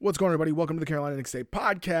What's going on, everybody? Welcome to the Carolina Knicks Day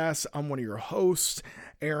Podcast. I'm one of your hosts,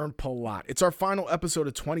 Aaron Palat. It's our final episode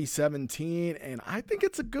of 2017, and I think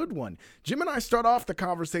it's a good one. Jim and I start off the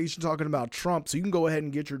conversation talking about Trump, so you can go ahead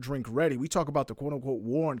and get your drink ready. We talk about the quote-unquote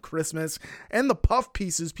war on Christmas and the puff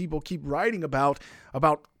pieces people keep writing about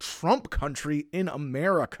Trump country in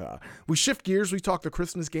America. We shift gears. We talk the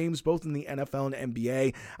Christmas games, both in the NFL and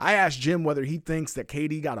NBA. I asked Jim whether he thinks that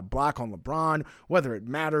KD got a block on LeBron, whether it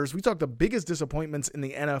matters. We talk the biggest disappointments in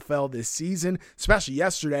the NFL this season, especially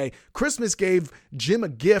yesterday. Christmas gave Jim a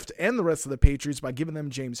gift and the rest of the Patriots by giving them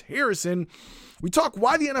James Harrison. We talk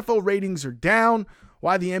why the NFL ratings are down,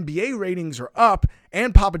 why the NBA ratings are up,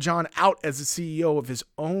 and Papa John out as the CEO of his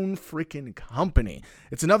own freaking company.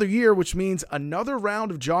 It's another year, which means another round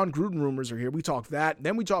of John Gruden rumors are here. We talk that.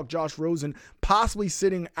 Then we talk Josh Rosen possibly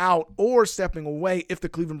sitting out or stepping away if the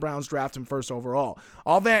Cleveland Browns draft him first overall.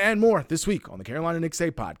 All that and more this week on the Carolina Knicks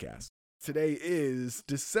Day Podcast. Today is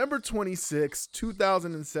December 26,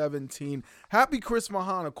 2017. Happy Chris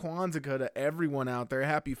Mahana Kwanzaa to everyone out there.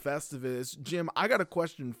 Happy Festivus. Jim, I got a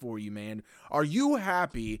question for you, man. Are you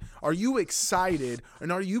happy? Are you excited?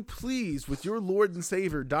 And are you pleased with your Lord and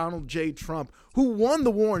Savior, Donald J. Trump, who won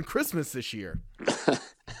the war on Christmas this year?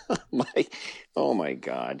 Oh my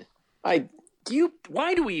God.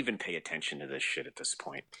 Why do we even pay attention to this shit at this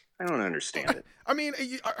point? I don't understand it. I mean,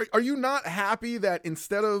 are you not happy that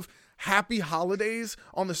instead of happy holidays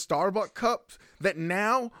on the Starbucks cups, that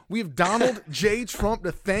now we have Donald J. Trump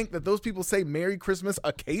to thank, that those people say Merry Christmas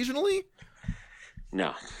occasionally?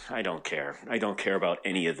 No, I don't care. I don't care about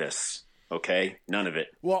any of this. Okay? None of it.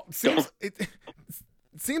 Well, it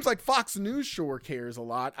seems like Fox News sure cares a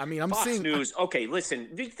lot. I mean, Fox News. Okay, listen.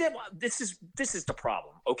 This is the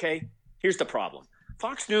problem. Okay? Here's the problem.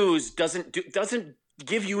 Fox News doesn't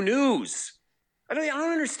give you news. I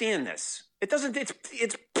don't understand this. It doesn't.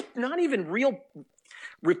 It's not even real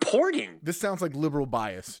reporting. This sounds like liberal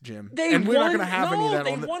bias, Jim. We're not going to have any of that.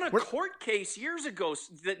 They won a court case years ago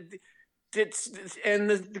and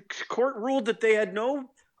the court ruled that they had no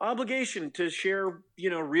obligation to share,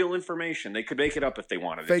 real information. They could make it up if they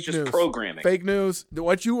wanted. Fake it's just news. Programming. Fake news.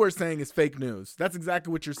 What you are saying is fake news. That's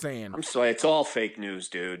exactly what you're saying. I'm sorry. It's all fake news,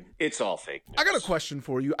 dude. It's all fake news. I got a question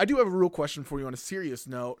for you. I do have a real question for you on a serious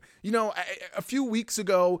note. A few weeks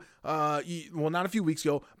ago, not a few weeks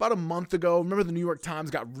ago, about a month ago, remember the New York Times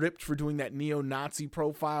got ripped for doing that neo-Nazi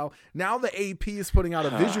profile? Now the AP is putting out a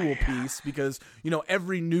visual piece because,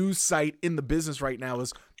 every news site in the business right now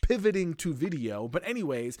is pivoting to video. But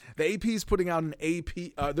anyways, the AP is putting out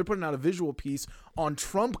they're putting out a visual piece on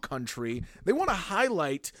Trump country. They want to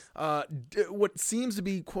highlight what seems to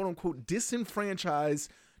be quote unquote disenfranchised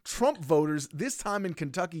Trump voters, this time in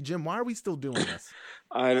Kentucky. Jim, why are we still doing this?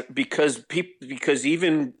 Because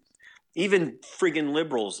even friggin'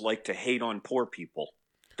 liberals like to hate on poor people.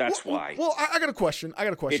 That's why. Well, I got a question.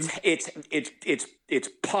 It's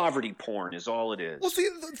poverty porn is all it is. Well,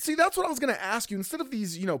 see, that's what I was going to ask you. Instead of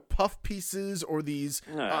these, puff pieces or these,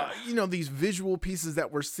 these visual pieces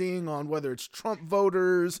that we're seeing on whether it's Trump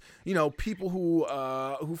voters, people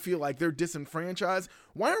who feel like they're disenfranchised.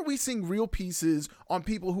 Why aren't we seeing real pieces on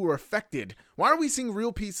people who are affected? Why aren't we seeing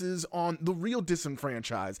real pieces on the real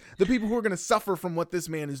disenfranchised, the people who are going to suffer from what this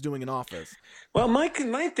man is doing in office? Well, my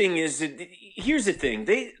thing is, here's the thing.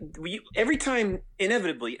 Every time,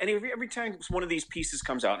 inevitably, and every time one of these pieces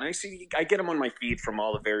comes out, and I get them on my feed from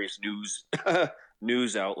all the various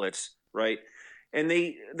news outlets, right? And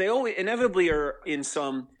they always inevitably are in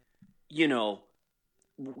some,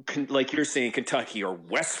 like you're saying, Kentucky or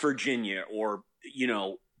West Virginia or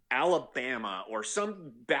Alabama or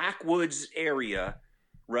some backwoods area,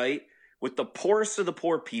 right? With the poorest of the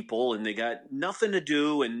poor people, and they got nothing to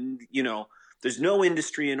do, and there's no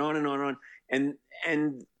industry, and on and on and on,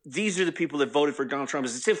 and these are the people that voted for Donald Trump.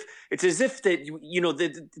 It's as if that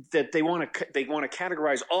that they want to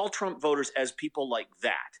categorize all Trump voters as people like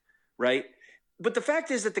that, right? But the fact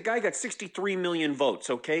is that the guy got 63 million votes.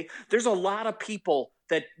 Okay, there's a lot of people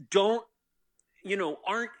that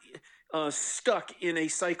aren't stuck in a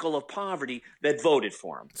cycle of poverty that voted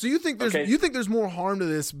for him. So you think there's more harm to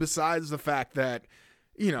this besides the fact that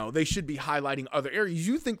they should be highlighting other areas?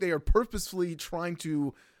 You think they are purposefully trying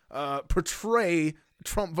to portray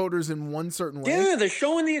Trump voters in one certain way? Yeah, they're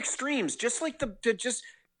showing the extremes, just like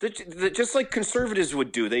just like conservatives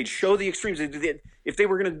would do. They'd show the extremes. If they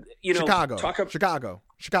were going to,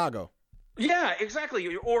 Chicago. Yeah,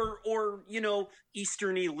 exactly. Or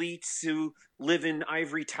Eastern elites who live in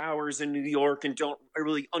ivory towers in New York and don't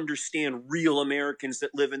really understand real Americans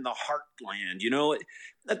that live in the heartland.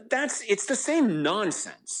 It's the same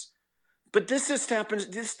nonsense. But this just happens.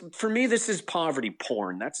 This for me, this is poverty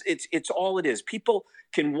porn. It's all it is. People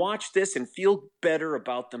can watch this and feel better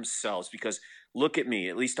about themselves because look at me.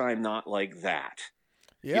 At least I'm not like that.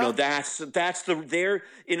 Yeah. You know, that's they're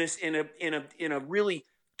in a really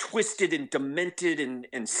twisted and demented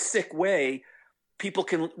and sick way. People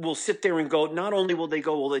will sit there and go. Not only will they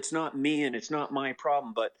go, well, it's not me and it's not my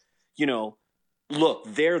problem, but you know, look,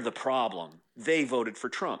 they're the problem. They voted for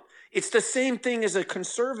Trump. It's the same thing as a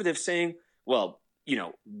conservative saying, well, you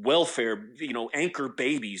know, welfare, you know, anchor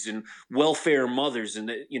babies and welfare mothers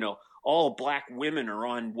and, you know, all black women are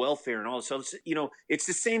on welfare and all this other, you know, it's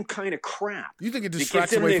the same kind of crap. You think it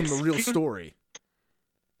distracts away from the real story?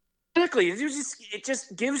 Exactly. It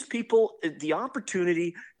just gives people the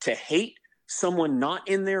opportunity to hate someone not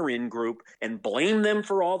in their in-group and blame them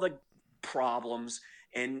for all the problems.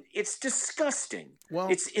 And it's disgusting. Well,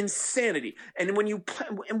 it's insanity. And when you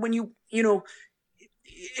you know,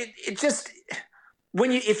 it just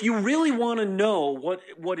if you really want to know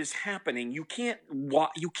what is happening, you can't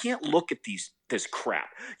look at this crap.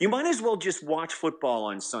 You might as well just watch football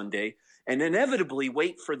on Sunday and inevitably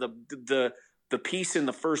wait for the piece in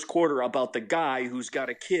the first quarter about the guy who's got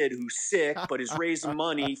a kid who's sick but is raising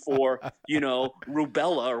money for, you know,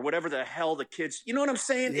 rubella or whatever the hell the kids, you know what I'm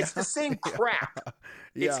saying? Yeah. It's the same crap.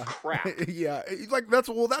 Yeah. It's crap. Yeah. Like that's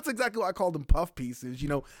exactly why I called them puff pieces. You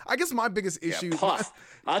know, I guess my biggest issue. Yeah, puff.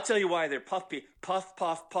 I'll tell you why they're puff,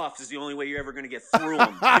 puff is the only way you're ever going to get through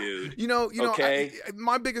them, dude. You know, okay?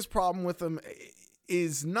 My biggest problem with them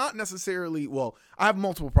is not necessarily, well, I have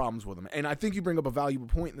multiple problems with them. And I think you bring up a valuable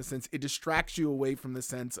point in the sense it distracts you away from the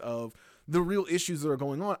sense of the real issues that are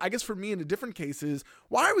going on. I guess for me in the different cases,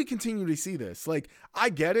 why are we continuing to see this? Like, I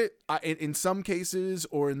get it. In some cases,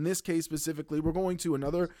 or in this case specifically, we're going to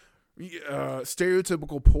another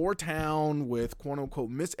stereotypical poor town with quote unquote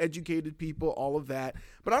miseducated people, all of that.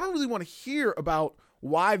 But I don't really want to hear about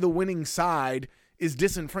why the winning side is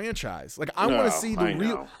disenfranchised. Like I want to see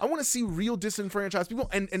I want to see real disenfranchised people.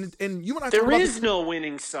 And you and I. There is no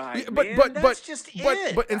winning side. But that's just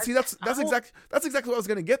it. But see that's exactly what I was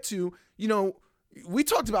going to get to. You know, we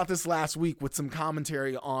talked about this last week with some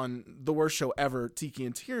commentary on the worst show ever, Tiki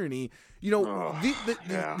and Tyranny. You know,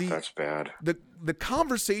 that's bad. The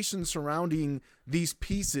conversation surrounding these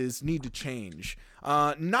pieces need to change.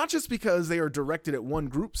 Not just because they are directed at one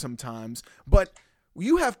group sometimes, but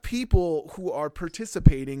you have people who are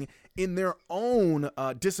participating in their own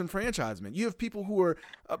disenfranchisement. You have people who are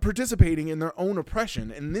participating in their own oppression.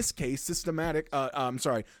 In this case,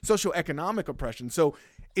 socioeconomic oppression. So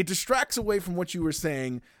it distracts away from what you were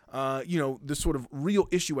saying, you know, the sort of real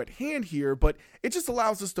issue at hand here, but it just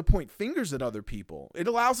allows us to point fingers at other people. It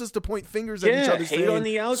allows us to point fingers at each other, saying, on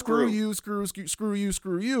the screw you, screw you,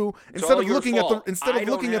 instead of looking at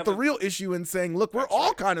the real issue and saying, look, we're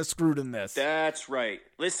all kind of screwed in this. That's right.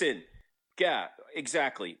 Listen, yeah,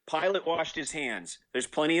 exactly. Pilate washed his hands. There's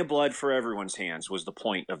plenty of blood for everyone's hands was the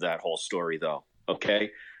point of that whole story, though.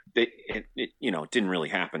 Okay? It didn't really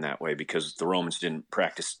happen that way because the Romans didn't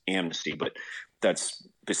practice amnesty, but that's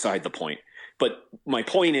beside the point. But my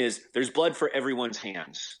point is there's blood for everyone's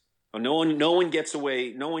hands. No one gets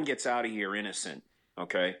away. No one gets out of here innocent.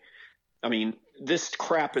 Okay. I mean, this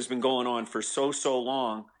crap has been going on for so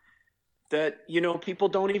long that, you know, people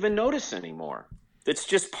don't even notice anymore. It's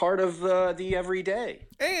just part of the everyday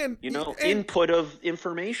and, you know, input of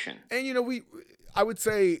information. And, you know, I would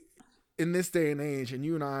say, in this day and age, and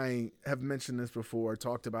you and I have mentioned this before,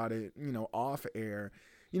 talked about it, you know, off air,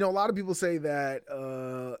 you know, a lot of people say that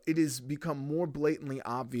it has become more blatantly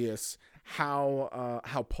obvious how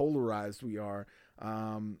polarized we are.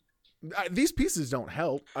 These pieces don't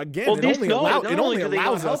help. Again, it only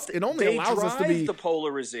allows us to be the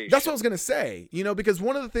polarization. That's what I was going to say, you know, because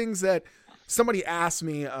one of the things that somebody asked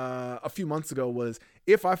me a few months ago was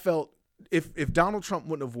if Donald Trump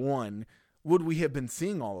wouldn't have won, would we have been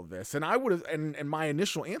seeing all of this? And I would have, and my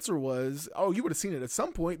initial answer was, oh, you would have seen it at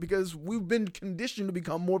some point because we've been conditioned to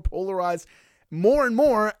become more polarized more and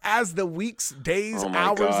more as the weeks, days,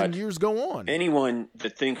 hours, and years go on. Anyone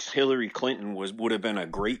that thinks Hillary Clinton would have been a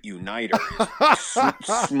great uniter is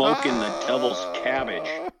smoking the devil's cabbage.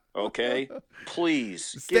 Okay?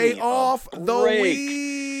 Please. Stay off the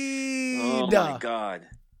weed. Oh, my God.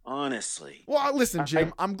 Honestly. Well, listen,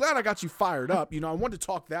 Jim, I'm glad I got you fired up. You know, I wanted to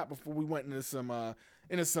talk that before we went into some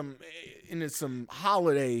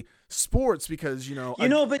holiday sports because, you know.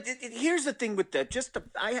 But here's the thing with that.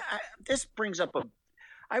 This brings up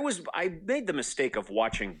I made the mistake of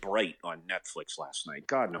watching Bright on Netflix last night.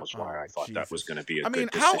 God knows why I thought that was going to be a good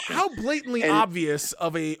decision. How blatantly obvious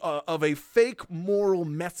of a fake moral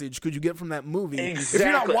message could you get from that movie if you're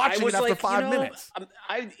not watching it after 5 minutes?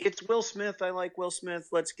 It's Will Smith. I like Will Smith.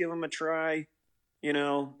 Let's give him a try. I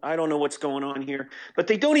don't know what's going on here, but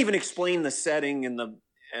they don't even explain the setting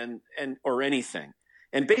and or anything.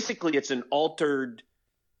 And basically, it's an altered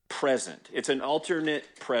present. It's an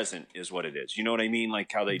alternate present is what it is. You know what I mean?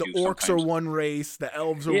 Like how they do orcs sometimes. Are one race, the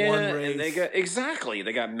elves are one race. And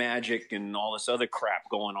they got magic and all this other crap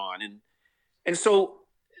going on. And so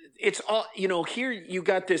it's all, here you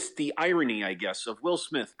got the irony, I guess, of Will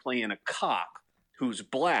Smith playing a cop who's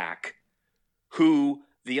black, who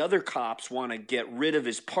the other cops want to get rid of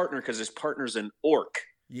his partner because his partner's an orc.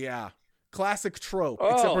 Yeah. Classic trope,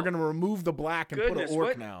 except we're going to remove the black and put an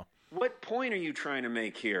orc now. What point are you trying to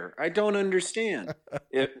make here? I don't understand.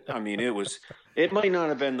 It might not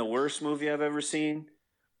have been the worst movie I've ever seen,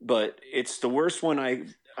 but it's the worst one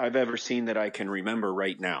I've ever seen that I can remember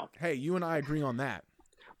right now. Hey, you and I agree on that.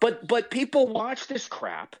 But people watch this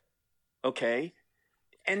crap, okay?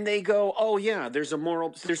 And they go, oh yeah, there's you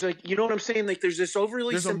know what I'm saying? Like there's this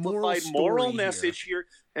overly simplified moral message here,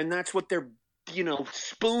 and that's what they're,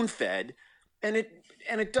 spoon fed. And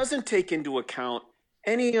it doesn't take into account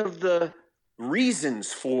any of the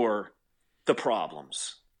reasons for the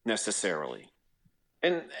problems necessarily.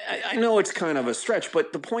 And I know it's kind of a stretch,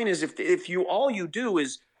 but the point is, if you all you do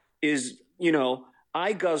is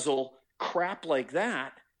I guzzle crap like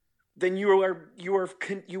that, then you are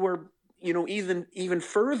even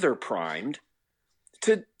further primed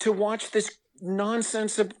to watch this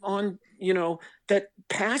nonsense that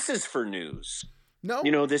passes for news.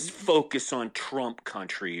 No, this focus on Trump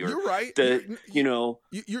country. You're right. I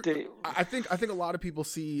think a lot of people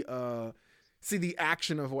see the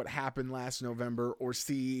action of what happened last November, or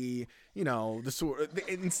see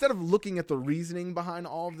instead of looking at the reasoning behind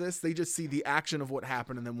all of this, they just see the action of what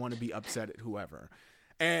happened and then want to be upset at whoever.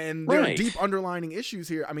 And there are deep underlining issues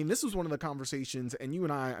here. I mean, this was one of the conversations, and you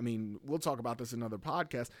and I mean, we'll talk about this in another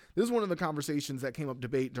podcast. This is one of the conversations that came up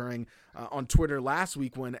debate during on Twitter last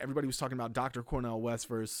week when everybody was talking about Dr. Cornel West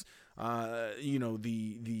versus, I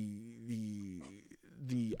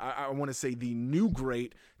want to say the new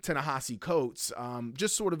great Ta-Nehisi Coates,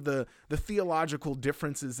 just sort of the theological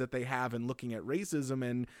differences that they have in looking at racism.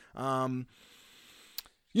 And,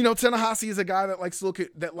 Ta-Nehisi is a guy that likes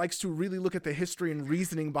to really look at the history and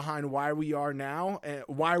reasoning behind why we are now, and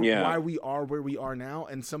why we are where we are now.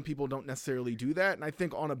 And some people don't necessarily do that. And I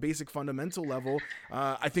think on a basic fundamental level,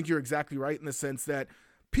 I think you're exactly right in the sense that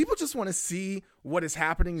people just want to see what is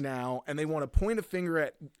happening now, and they want to point a finger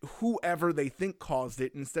at whoever they think caused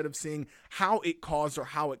it instead of seeing how it caused or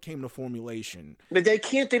how it came to formulation. But they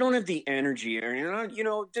don't have the energy, or I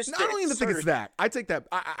don't even think it's that. I take that.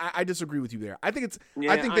 I disagree with you there. I think it's.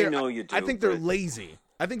 Yeah, I know you do. I think they're lazy.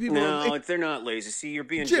 I think people. No, they're not lazy. See, you're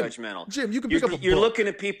being judgmental. Jim, you can pick up a book. You're looking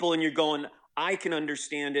at people and you're going, I can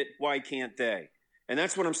understand it. Why can't they? And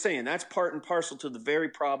that's what I'm saying. That's part and parcel to the very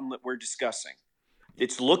problem that we're discussing.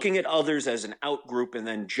 It's looking at others as an outgroup and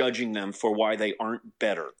then judging them for why they aren't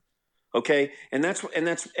better. Okay? And that's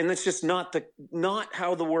just not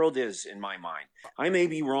how the world is in my mind. I may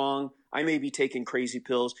be wrong. I may be taking crazy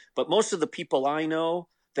pills, but most of the people I know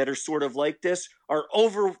that are sort of like this are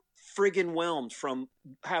over friggin' whelmed from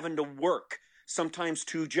having to work, sometimes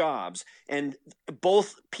 2 jobs. And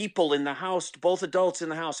both people in the house, both adults in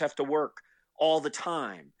the house have to work all the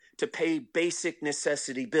time to pay basic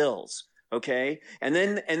necessity bills. Okay. And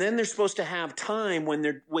then they're supposed to have time when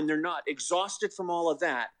they're not exhausted from all of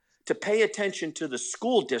that to pay attention to the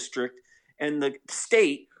school district and the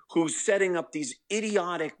state who's setting up these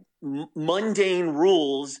idiotic, mundane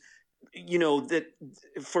rules, that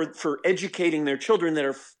for educating their children that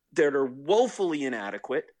are woefully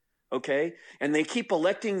inadequate. Okay. And they keep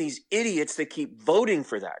electing these idiots that keep voting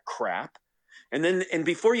for that crap. And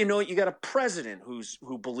before you know it, you got a president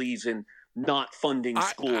who believes in not funding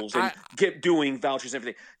schools and doing vouchers and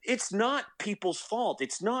everything. It's not people's fault.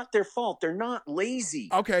 It's not their fault. They're not lazy.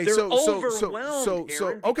 Okay, they're overwhelmed.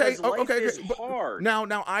 Okay, is hard.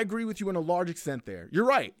 Now I agree with you in a large extent there. You're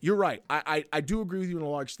right. I do agree with you in a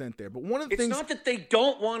large extent there. But one of the things, it's not that they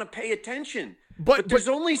don't want to pay attention. But there's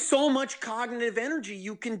only so much cognitive energy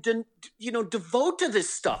you can devote to this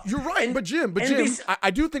stuff. You're right. But Jim, I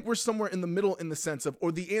do think we're somewhere in the middle in the sense of,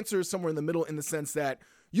 or the answer is somewhere in the middle in the sense that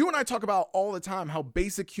you and I talk about all the time how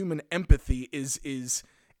basic human empathy is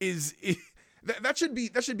that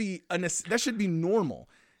should be normal.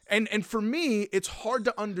 And for me, it's hard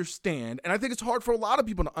to understand, and I think it's hard for a lot of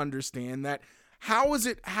people to understand that how is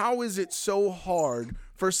it so hard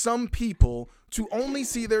for some people to only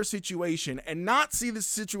see their situation and not see the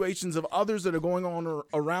situations of others that are going on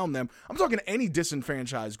around them? I'm talking to any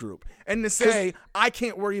disenfranchised group, and to say, I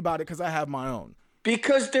can't worry about it because I have my own.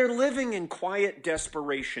 Because they're living in quiet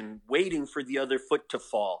desperation, waiting for the other foot to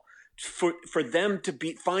fall, for them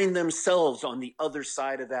to find themselves on the other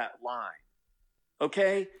side of that line.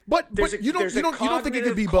 Okay? But you don't think it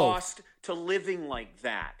could be both to living like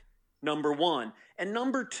that, number one. And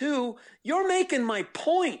number two, you're making my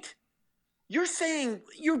point. You're saying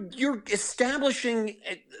you're establishing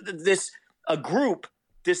this group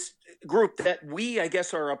that we, I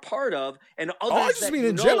guess, are a part of, and others I just mean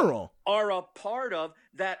in general are a part of,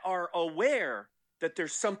 that are aware that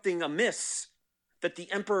there's something amiss, that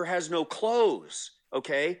the emperor has no clothes.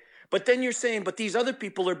 Okay? But then you're saying, but these other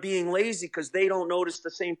people are being lazy because they don't notice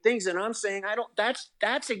the same things. And I'm saying,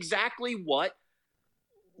 that's exactly what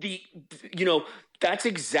that's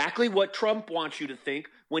exactly what Trump wants you to think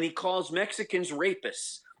when he calls Mexicans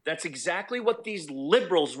rapists. That's exactly what these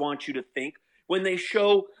liberals want you to think when they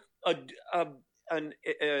show a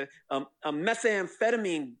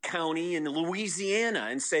methamphetamine county in Louisiana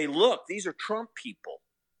and say, look, these are Trump people.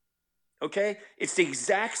 Okay, it's the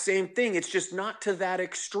exact same thing. It's just not to that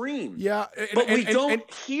extreme. Yeah, but we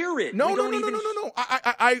don't hear it. No.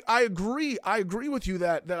 I agree. I agree with you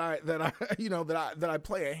that I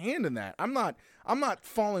play a hand in that. I'm not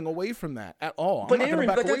falling away from that at all. But I'm not Aaron,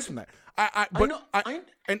 back away that's, from that.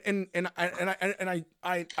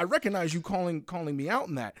 I recognize you calling me out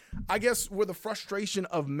in that. I guess where the frustration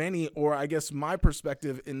of many, or I guess my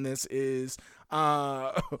perspective in this is,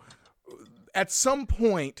 at some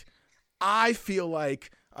point, I feel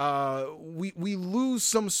like we lose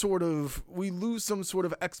some sort of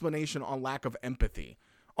explanation on lack of empathy,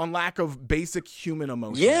 on lack of basic human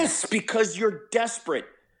emotion. Yes, because you're desperate.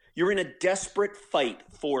 You're in a desperate fight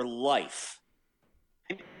for life.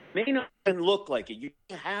 It may not even look like it. You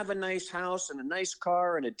have a nice house and a nice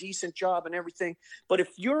car and a decent job and everything, but if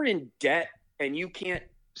you're in debt and you can't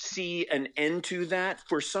see an end to that,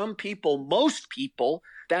 for some people, most people,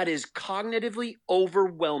 that is cognitively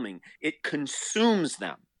overwhelming. It consumes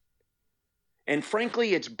them. And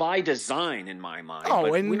frankly, it's by design in my mind.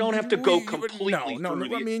 Oh, and we don't have to go completely No.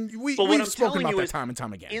 through I mean, we've spoken about that time and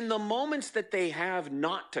time again. In the moments that they have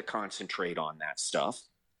not to concentrate on that stuff,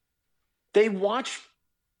 they watch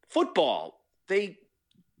football. They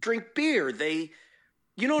drink beer. They,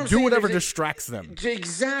 you know what I'm saying? Do whatever distracts them.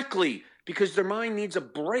 Exactly. Because their mind needs a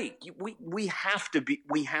break. We have to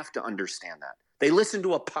understand that. They listen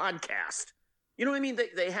to a podcast. You know what I mean?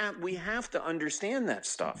 We have to understand that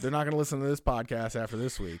stuff. They're not going to listen to this podcast after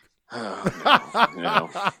this week. No,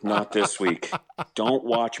 not this week. Don't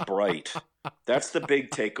watch Bright. That's the big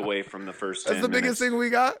takeaway from the first 10 minutes. That's the biggest thing we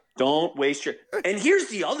got? Don't waste your... And here's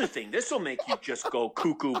the other thing. This will make you just go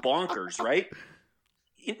cuckoo bonkers, right?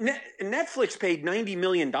 Netflix paid $90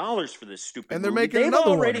 million for this stupid and they're movie. Making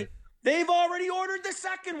another one. They've already ordered the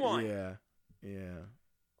second one. Yeah.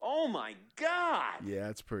 Oh my God. Yeah,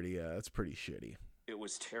 it's pretty shitty. It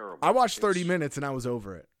was terrible. I watched 30 minutes and I was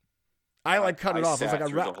over it. I cut it off. I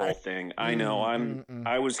was like, the whole thing. I know.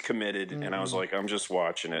 I was committed, and I was like, I'm just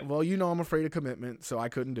watching it. Well, I'm afraid of commitment, so I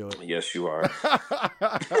couldn't do it. Yes, you are.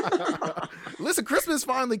 Listen, Christmas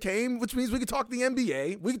finally came, which means we could talk the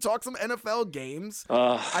NBA. We could talk some NFL games.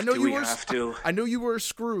 I know you were a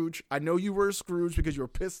Scrooge. I know you were a Scrooge because you were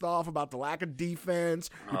pissed off about the lack of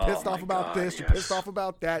defense. You're pissed off about this. Yes. You're pissed off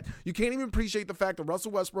about that. You can't even appreciate the fact that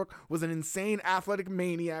Russell Westbrook was an insane athletic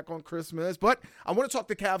maniac on Christmas. But I want to talk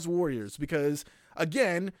the Cavs Warriors because,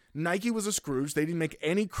 again, Nike was a Scrooge. They didn't make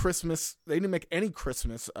any Christmas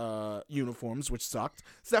uniforms, which sucked.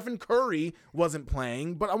 Stephen Curry wasn't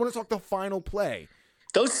playing, but I want to talk the final play.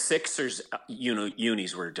 Those Sixers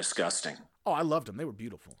unis were disgusting. Oh, I loved them. They were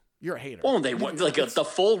beautiful. You're a hater. Oh, they were like the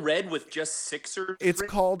full red with just Sixers. It's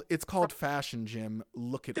called fashion, Jim.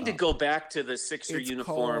 Look it up. To go back to the Sixer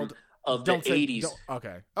uniform of the 80s.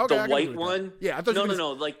 Okay. The white one? Yeah. I thought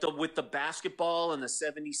no. Like with the basketball and the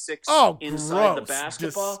 76 gross. inside the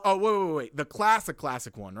basketball. Wait. The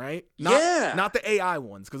classic one, right? Not the AI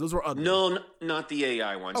ones, because those were ugly. No, not the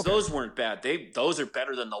AI ones. Okay. Those weren't bad. Those are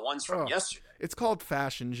better than the ones from yesterday. It's called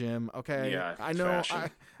fashion, Jim. Okay. Yeah. I know.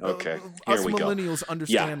 Okay. Us millennials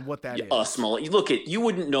understand what that is. Us millennials. You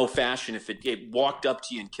wouldn't know fashion if it walked up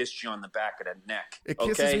to you and kissed you on the back of the neck. It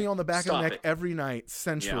kisses me on the back of the neck every night,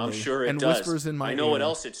 sensually. Yeah, I'm sure it and does. Whispers in my ear. I know what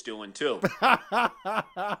else it's doing too.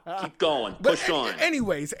 Keep going. Push on.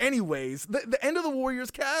 Anyways, the end of the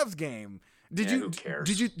Warriors Cavs game. Who cares?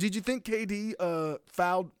 Did you think KD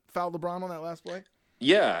fouled LeBron on that last play?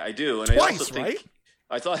 Yeah, I do. And Twice, I also think, right?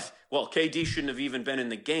 I thought, well, KD shouldn't have even been in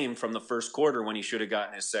the game from the first quarter when he should have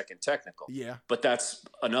gotten his second technical. Yeah. But that's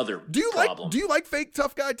another problem. Do you like fake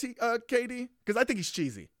tough guy KD? Because I think he's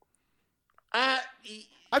cheesy. I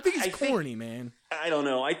think he's corny, man. I don't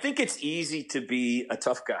know. I think it's easy to be a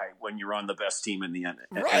tough guy when you're on the best team in the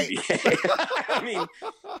right. NBA.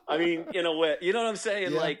 I mean, in a way, you know what I'm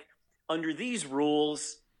saying? Yeah. Like, under these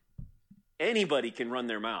rules, anybody can run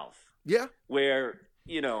their mouth. Yeah. Where,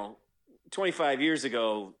 25 years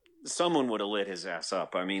ago, someone would have lit his ass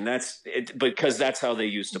up. I mean, that's it, because that's how they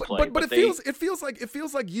used to play. But it feels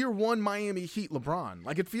like year one Miami Heat LeBron.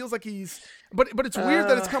 Like it feels like he's. But it's weird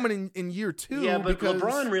that it's coming in year two. Yeah, but because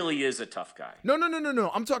LeBron really is a tough guy. No.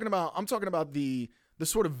 I'm talking about the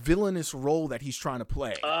sort of villainous role that he's trying to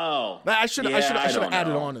play. Oh, I should have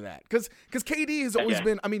added on to that because KD has always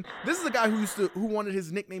been. I mean, this is a guy who wanted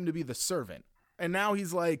his nickname to be the Servant, and now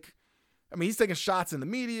he's like, he's taking shots in the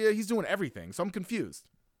media. He's doing everything. So I'm confused.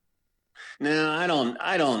 No,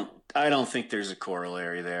 I don't think there's a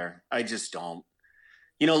corollary there. I just don't.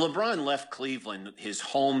 LeBron left Cleveland, his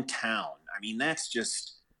hometown. I mean, that's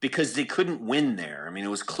just because they couldn't win there. I mean, it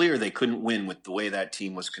was clear they couldn't win with the way that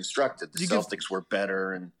team was constructed. The Celtics were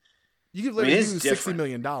better, and you give Larry Hughes $60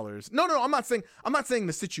 million. No, I'm not saying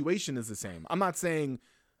the situation is the same. I'm not saying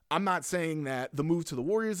that the move to the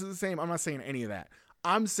Warriors is the same. I'm not saying any of that.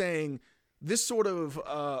 I'm saying this sort of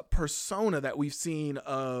persona that we've seen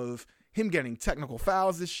of him getting technical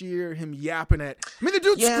fouls this year, him yapping at. The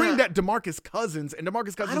dude screamed at DeMarcus Cousins, and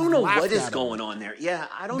DeMarcus Cousins. I don't know what is going on there. Yeah,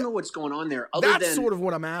 I don't know what's going on there. That's sort of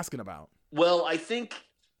what I'm asking about. Well, I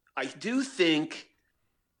do think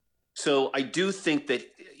that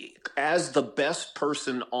as the best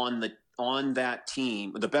person on that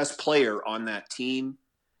team, the best player on that team,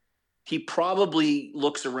 he probably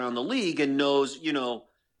looks around the league and knows,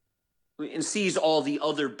 and sees all the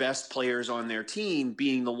other best players on their team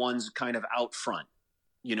being the ones kind of out front,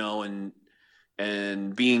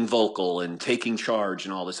 and being vocal and taking charge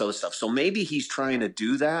and all this other stuff. So maybe he's trying to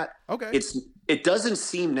do that. Okay. It doesn't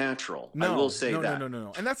seem natural. I will say that.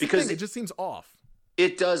 No. And that's because the thing. It just seems off.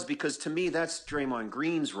 It does, because to me, that's Draymond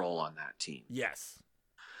Green's role on that team. Yes.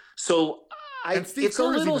 So and Steve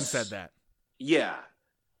Kerr's even said that. Yeah.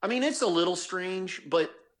 It's a little strange,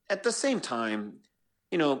 but at the same time,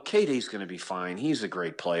 KD's going to be fine. He's a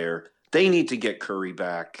great player. They need to get Curry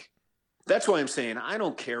back. That's why I'm saying I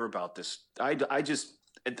don't care about this. I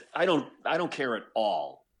don't care at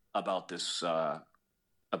all about this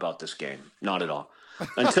game. Not at all.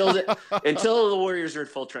 Until the Warriors are at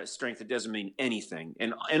full strength, it doesn't mean anything.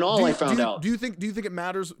 And I found out. Do you think it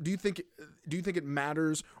matters? Do you think it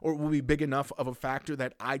matters, or will be big enough of a factor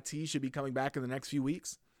that IT should be coming back in the next few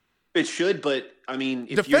weeks? It should, but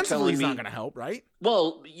if you're telling me, not going to help, right?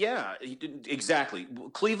 Well, yeah, exactly.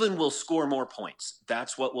 Cleveland will score more points.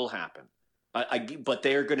 That's what will happen. But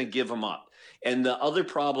they're going to give them up. And the other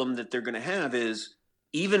problem that they're going to have is,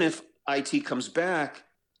 even if IT comes back,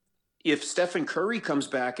 if Stephen Curry comes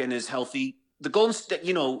back and is healthy, the Golden State,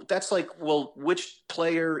 that's like, well, which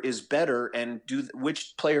player is better, and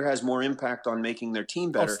which player has more impact on making their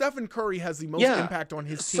team better? Stephen Curry has the most impact on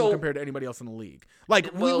his team compared to anybody else in the league.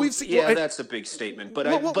 Like we've seen. Yeah, that's a big statement. But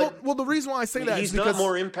the reason why I say that is because he's not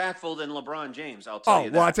more impactful than LeBron James. I'll tell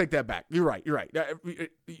you that. Well, I take that back. You're right.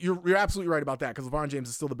 You're absolutely right about that, because LeBron James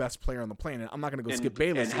is still the best player on the planet. I'm not going to go skip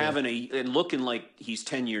Bayless and looking like he's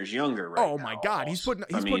 10 years younger. Right? Oh my God, he's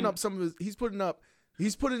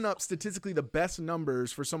putting up statistically the best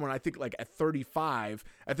numbers for someone, I think, like at 35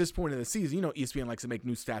 at this point in the season. ESPN likes to make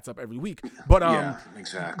new stats up every week. But yeah,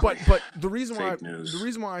 exactly. But the reason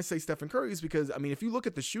why I say Stephen Curry is because, if you look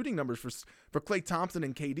at the shooting numbers for Klay Thompson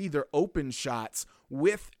and KD, their open shots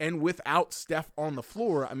with and without Steph on the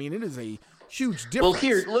floor, it is a huge difference. Well,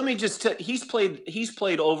 here, let me just tell you, he's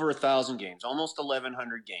played over 1,000 games, almost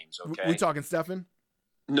 1,100 games. Okay, we talking Stephen?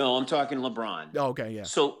 No, I'm talking LeBron. Oh, okay, yeah.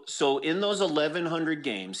 So in those 1,100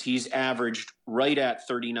 games, he's averaged right at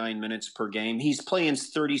 39 minutes per game. He's playing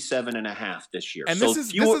 37 and a half this year. And this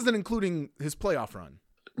isn't including his playoff run.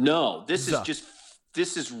 No, this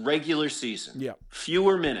is regular season. Yeah.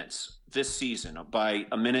 Fewer minutes this season by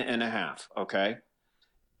a minute and a half, okay?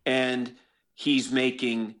 And he's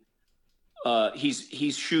making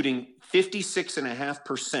he's shooting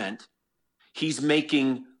 56.5%. He's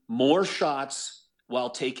making more shots while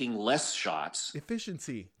taking less shots.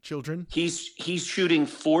 Efficiency, children. He's shooting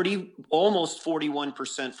almost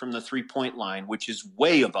 41% from the 3-point line, which is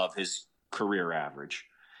way above his career average.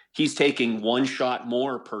 He's taking one shot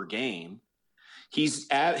more per game. His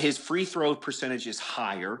free throw percentage is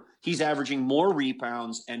higher. He's averaging more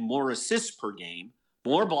rebounds and more assists per game,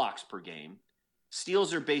 more blocks per game.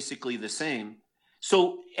 Steals are basically the same.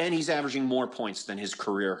 So, and he's averaging more points than his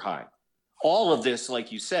career high. All of this,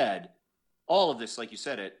 like you said,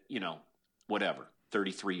 at, whatever,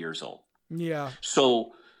 33 years old. Yeah.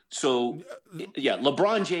 So yeah,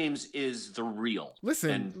 LeBron James is the real.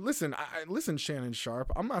 Listen, Shannon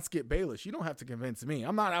Sharp. I'm not Skip Bayless. You don't have to convince me.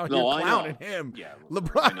 I'm not out here clowning him. Yeah,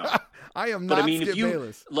 LeBron. I am not Skip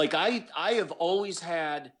Bayless. Like I have always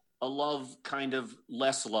had a love kind of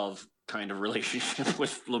less love kind of relationship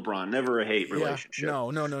with LeBron. Never a hate relationship.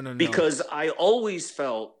 No. Because I always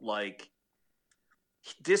felt like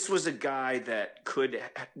this was a guy that could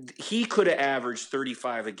have averaged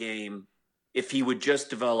 35 a game if he would just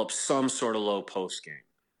develop some sort of low post game.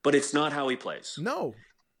 But it's not how he plays. No.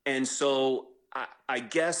 And so I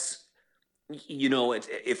guess,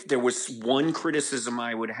 if there was one criticism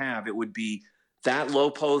I would have, it would be that low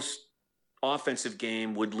post offensive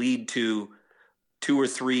game would lead to 2 or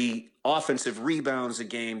 3 offensive rebounds a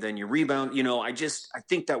game. Then you rebound. I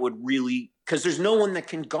think that would really, because there's no one that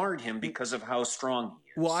can guard him because of how strong he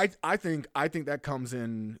is. Well, I think that comes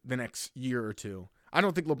in the next year or two. I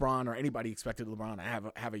don't think LeBron or anybody expected LeBron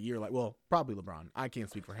to have a year like, well, probably LeBron. I can't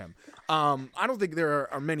speak for him. I don't think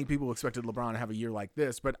there are many people who expected LeBron to have a year like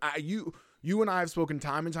this, but you and I have spoken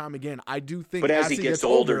time and time again. I do think, but as he gets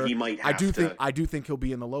older, he might. I do think he'll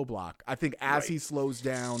be in the low block. I think as he slows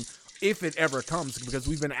down, if it ever comes, because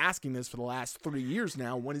we've been asking this for the last 3 years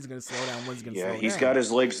now, when he's going to slow down, Yeah, he's got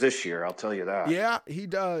his legs this year, I'll tell you that. Yeah, he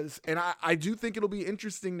does. And I do think it'll be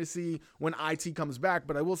interesting to see when IT comes back,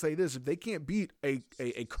 but I will say this, if they can't beat a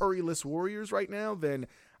Curry-less Warriors right now, then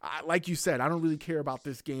like you said, I don't really care about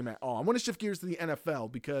this game at all. I want to shift gears to the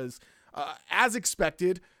NFL because as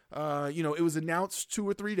expected, it was announced 2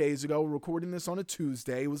 or 3 days ago. We're recording this on a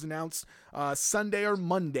Tuesday. It was announced Sunday or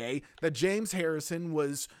Monday that James Harrison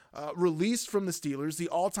was released from the Steelers, the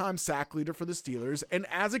all-time sack leader for the Steelers. And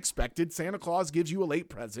as expected, Santa Claus gives you a late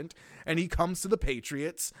present, and he comes to the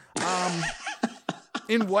Patriots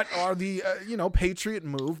in what are the Patriot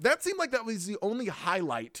move. That seemed like that was the only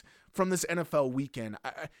highlight from this NFL weekend.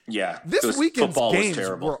 This weekend's games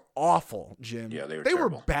were awful, Jim. Yeah, they were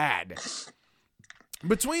bad.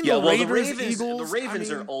 Between the Raiders, Eagles, the Ravens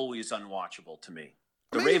are always unwatchable to me.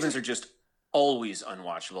 The Ravens are just always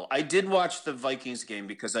unwatchable. I did watch the Vikings game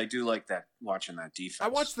because I do like watching that defense. I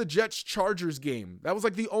watched the Jets-Chargers game. That was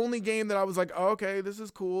like the only game that I was like, oh, okay, this is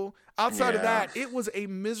cool. Outside of that, it was a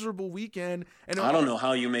miserable weekend. And I don't know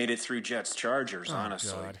how you made it through Jets-Chargers,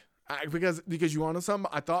 honestly. God. Because you want to know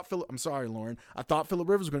something? I'm sorry, Lauren. I thought Phillip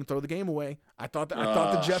Rivers was going to throw the game away. I thought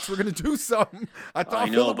the Jets were going to do something. I thought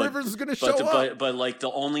Phillip Rivers was going to show up. But like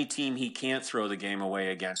the only team he can't throw the game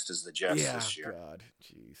away against is the Jets this year. God,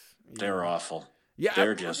 jeez. Yeah. They're awful. Yeah,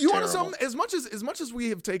 they're just you terrible. Want to something? As much as we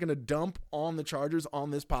have taken a dump on the Chargers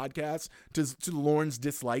on this podcast to Lauren's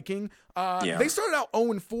disliking, they started out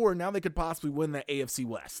 0-4. Now they could possibly win the AFC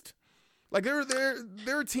West. Like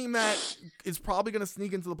they're a team that is probably going to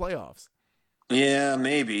sneak into the playoffs. Yeah,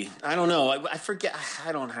 maybe. I don't know. I forget.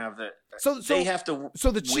 I don't have that. So they have to.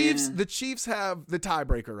 So the Chiefs have the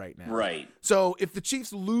tiebreaker right now. Right. So if the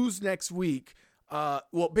Chiefs lose next week,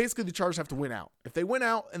 basically the Chargers have to win out. If they win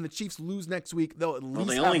out and the Chiefs lose next week, they'll at least. Well,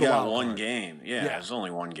 they only got one game. Yeah, there's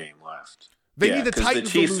only one game left. They need the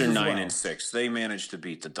Titans. The Chiefs to lose are 9-6. They managed to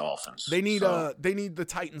beat the Dolphins. They need the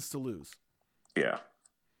Titans to lose. Yeah.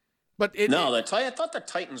 But I thought the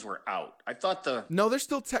Titans were out. No, they're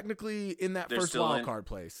still technically in that first wild card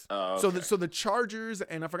place. Oh, okay. So the Chargers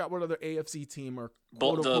and I forgot what other AFC team are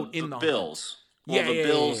quote unquote in the Bills. Well, the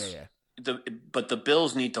Bills. But the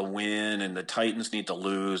Bills need to win, and the Titans need to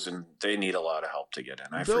lose, and they need a lot of help to get in.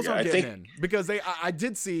 I think because I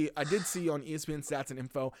did see on ESPN Stats and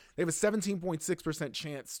Info they have a 17.6%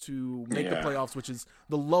 chance to make the playoffs, which is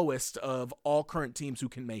the lowest of all current teams who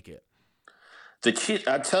can make it.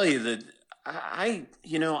 I tell you that I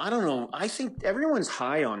don't know. I think everyone's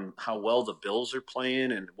high on how well the Bills are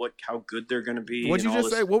playing and how good they're going to be. What did you just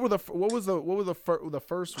say? What was the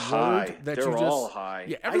first high. Word that they're you just? All high.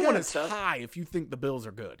 Yeah, everyone is high if you think the Bills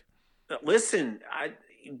are good. Listen,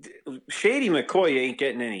 Shady McCoy ain't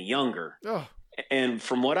getting any younger, and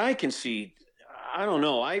from what I can see, I don't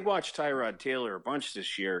know. I watched Tyrod Taylor a bunch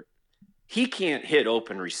this year. He can't hit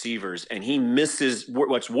open receivers, and he misses.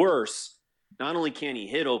 What's worse. Not only can he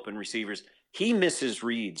hit open receivers, he misses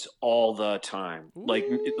reads all the time. Ooh. Like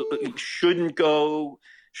should have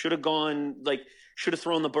gone, like should have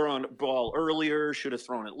thrown the ball earlier, should have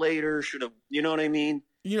thrown it later, you know what I mean?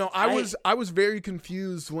 I was very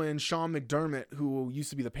confused when Sean McDermott, who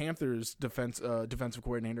used to be the Panthers defensive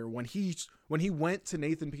coordinator, when he went to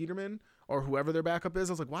Nathan Peterman or whoever their backup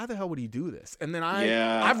is, I was like, why the hell would he do this? And then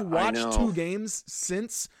I've watched 2 games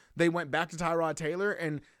since they went back to Tyrod Taylor.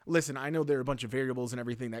 And listen, I know there are a bunch of variables and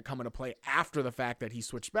everything that come into play after the fact that he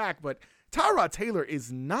switched back, but Tyrod Taylor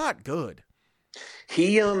is not good.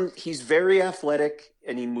 He's very athletic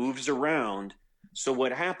and he moves around. So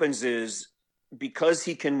what happens is, because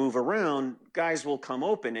he can move around, guys will come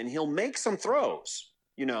open and he'll make some throws,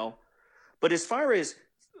 you know. But as far as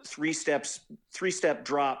three-step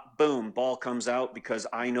drop, boom, ball comes out because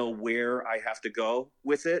I know where I have to go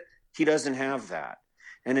with it, he doesn't have that.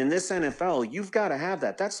 And in this NFL, you've got to have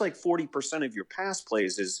that. That's like 40% of your pass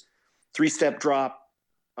plays is three-step drop.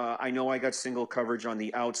 I know I got single coverage on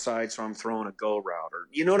the outside, so I'm throwing a go route, or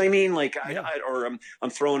you know what I mean? Like, Yeah. I'm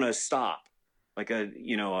throwing a stop, like a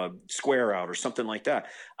square out or something like that.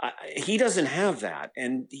 He doesn't have that,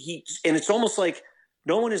 and it's almost like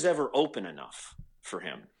no one is ever open enough for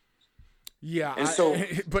him. Yeah, and so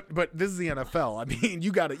but this is the NFL. I mean,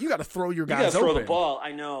 you got to throw your guys. You got to throw open. the ball.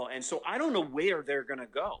 I know, and so I don't know where they're going to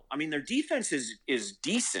go. I mean, their defense is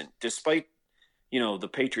decent, despite the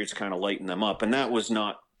Patriots kind of lighten them up, and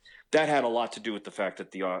that had a lot to do with the fact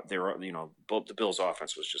that the Bills'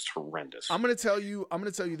 offense was just horrendous. I'm gonna tell you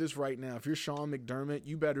this right now. If you're Sean McDermott,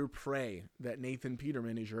 you better pray that Nathan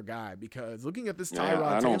Peterman is your guy, because looking at this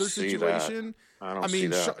Tyrod Taylor situation,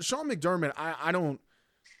 Sean McDermott,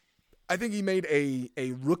 I think he made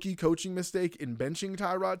a rookie coaching mistake in benching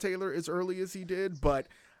Tyrod Taylor as early as he did, but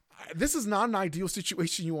this is not an ideal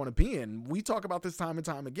situation you want to be in. We talk about this time and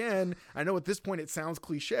time again. I know at this point it sounds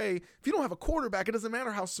cliche. If you don't have a quarterback, it doesn't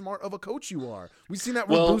matter how smart of a coach you are. We've seen that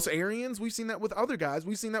with Bruce Arians. We've seen that with other guys.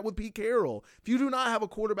 We've seen that with Pete Carroll. If you do not have a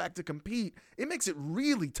quarterback to compete, it makes it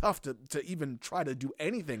really tough to even try to do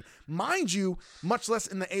anything. Mind you, much less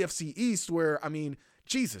in the AFC East, where, I mean,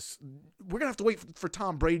 Jesus, we're going to have to wait for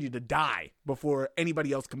Tom Brady to die before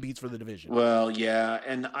anybody else competes for the division. Well, yeah,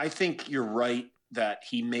 and I think you're right that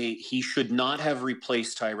he should not have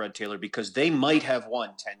replaced Tyrod Taylor, because they might have won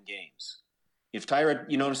 10 games. If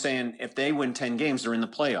Tyrod, you know what I'm saying? If they win 10 games, they're in the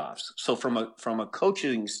playoffs. So from a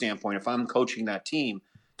coaching standpoint, if I'm coaching that team,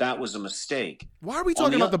 that was a mistake. Why are we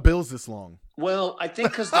talking about the Bills this long? Well, I think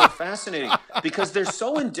because they're fascinating, because they're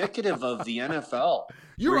so indicative of the NFL.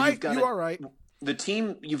 You're right. You are right. The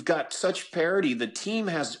team, you've got such parity. The team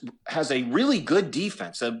has a really good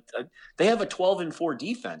defense. They have a 12-4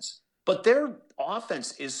 defense. But their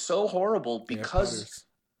offense is so horrible because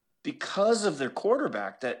of their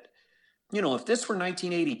quarterback that, if this were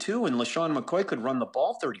 1982 and LaShawn McCoy could run the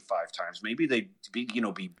ball 35 times, maybe they'd be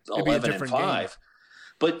 11-5. Game.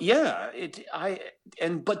 But yeah,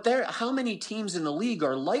 how many teams in the league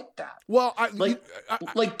are like that? Well,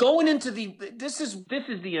 going into this is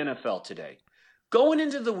the NFL today. Going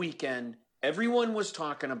into the weekend, everyone was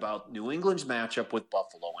talking about New England's matchup with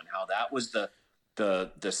Buffalo and how that was the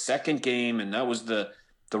second game, and that was the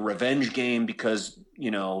revenge game because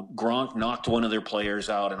Gronk knocked one of their players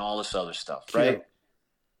out and all this other stuff, right?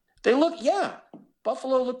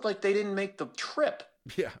 Buffalo looked like they didn't make the trip.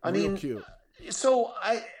 Yeah, I mean, cute. So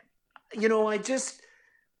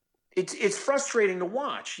it's frustrating to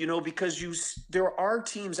watch, because there are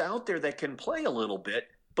teams out there that can play a little bit.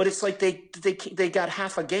 But it's like they got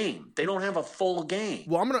half a game. They don't have a full game.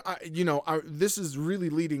 Well, this is really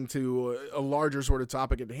leading to a larger sort of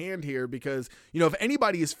topic at hand here, because, if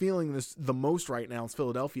anybody is feeling this the most right now, it's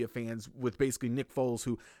Philadelphia fans with basically Nick Foles,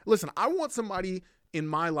 who, listen, I want somebody in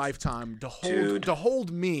my lifetime to hold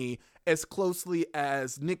me as closely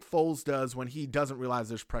as Nick Foles does when he doesn't realize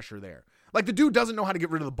there's pressure there. Like, the dude doesn't know how to get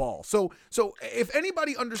rid of the ball. So if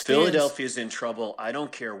anybody understands, Philadelphia's in trouble. I don't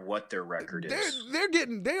care what their record is.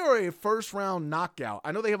 They are a first round knockout.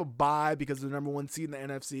 I know they have a bye because they're the number one seed in the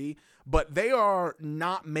NFC, but they are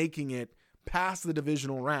not making it past the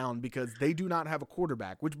divisional round because they do not have a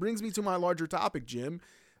quarterback, which brings me to my larger topic, Jim.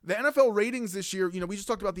 The NFL ratings this year, we just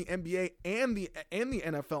talked about the NBA and the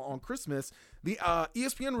NFL on Christmas. The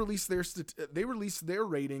ESPN released their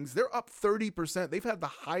ratings. They're up 30%. They've had the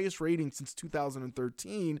highest rating since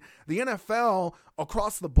 2013. The NFL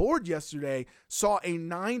across the board yesterday saw a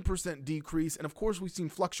 9% decrease, and of course we've seen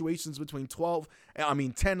fluctuations between 10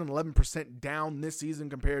 and 11% down this season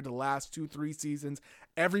compared to the last 2-3 seasons.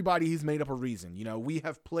 Everybody's made up a reason. We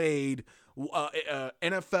have played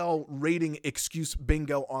NFL rating excuse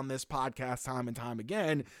bingo on this podcast time and time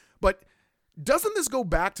again, but doesn't this go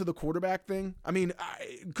back to the quarterback thing? I mean,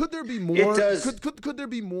 could there be more? It does. Could there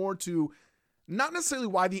be more to not necessarily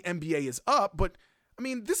why the NBA is up, but I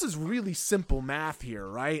mean, this is really simple math here,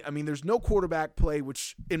 right? I mean, there's no quarterback play,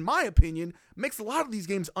 which in my opinion makes a lot of these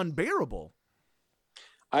games unbearable.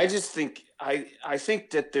 I just think I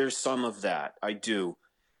think that there's some of that. I do.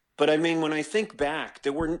 But I mean, when I think back,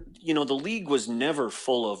 there were, the league was never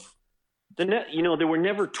full of there were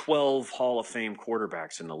never 12 Hall of Fame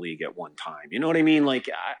quarterbacks in the league at one time. You know what I mean? Like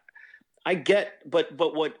I get, but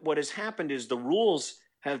what has happened is the rules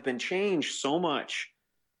have been changed so much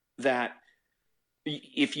that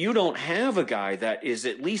if you don't have a guy that is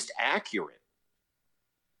at least accurate,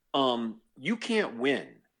 you can't win.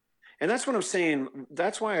 And that's what I'm saying.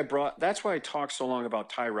 That's why I talked so long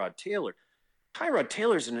about Tyrod Taylor. Tyrod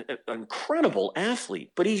Taylor's an incredible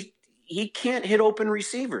athlete, but he can't hit open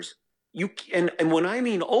receivers. And when I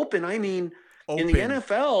mean open, I mean open. In the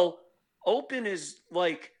NFL, open is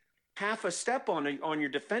like half a step on your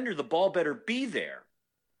defender. The ball better be there.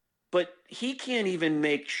 But he can't even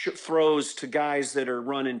make throws to guys that are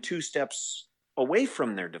running 2 steps away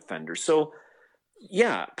from their defender. So,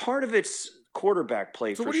 yeah, part of it's quarterback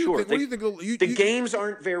play for sure. The games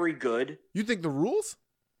aren't very good. You think the rules?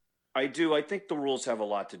 I do. I think the rules have a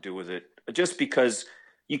lot to do with it. Just because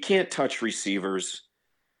you can't touch receivers.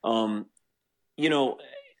 I'm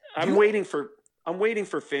waiting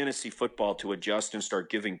for fantasy football to adjust and start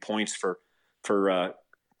giving points for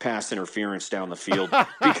pass interference down the field.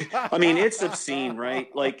 I mean, it's obscene, right?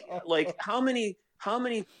 Like how many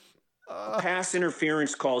pass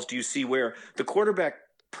interference calls do you see where the quarterback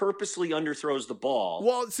purposely underthrows the ball?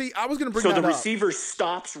 Well, see, I was going to bring that up. So the receiver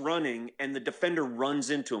stops running and the defender runs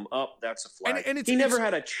into him. Oh, that's a flag. And he never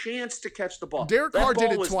had a chance to catch the ball. Derek Carr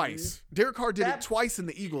did it twice. Derek Carr did it twice in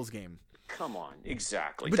the Eagles game. Come on,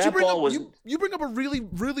 exactly. But you bring up a really,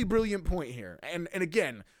 really brilliant point here. And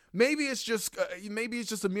again, maybe it's just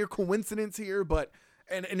a mere coincidence here, but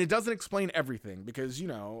and it doesn't explain everything because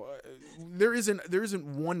there isn't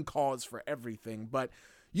one cause for everything. But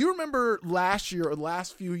you remember last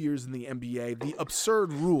few years in the NBA, the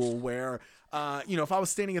absurd rule where if I was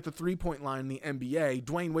standing at the 3-point line in the NBA,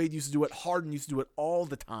 Dwayne Wade used to do it, Harden used to do it all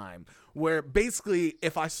the time. Where basically,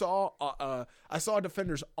 if I saw a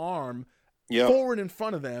defender's arm forward in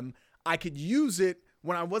front of them, I could use it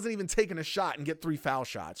when I wasn't even taking a shot and get 3 foul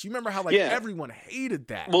shots. You remember how everyone hated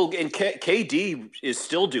that. Well, and KD is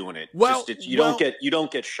still doing it. Well, you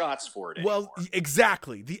don't get shots for it anymore. Well,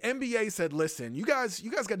 exactly. The NBA said, "Listen, you guys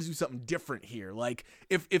got to do something different here. Like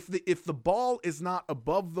if the ball is not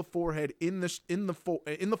above the forehead in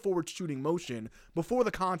the forward shooting motion before the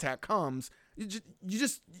contact comes, we're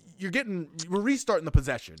restarting the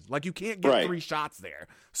possession. Like you can't get 3 shots there."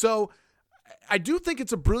 So I do think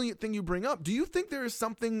it's a brilliant thing you bring up. Do you think there is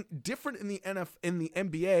something different in the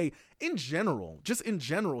NBA in general, just in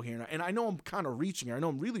general here? And I know I'm kind of reaching here. I know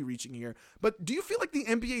I'm really reaching here. But do you feel like the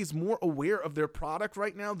NBA is more aware of their product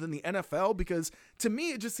right now than the NFL? Because to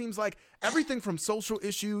me, it just seems like everything from social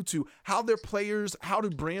issue to how their players, how to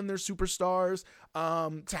brand their superstars,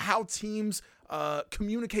 to how teams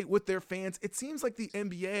communicate with their fans. It seems like the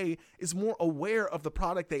NBA is more aware of the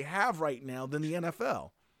product they have right now than the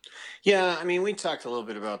NFL. Yeah, I mean, we talked a little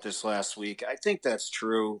bit about this last week. I think that's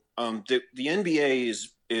true. The NBA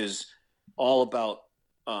is all about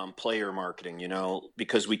player marketing,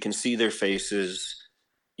 because we can see their faces.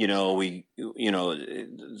 The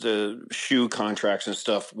shoe contracts and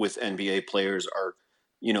stuff with NBA players are,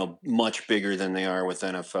 much bigger than they are with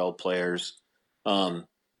NFL players.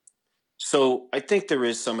 So I think there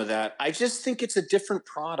is some of that. I just think it's a different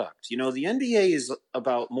product. The NBA is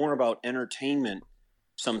more about entertainment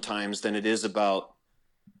sometimes than it is about,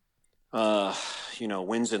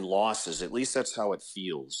 wins and losses. At least that's how it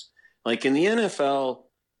feels. Like in the NFL,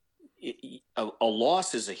 a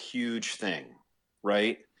loss is a huge thing,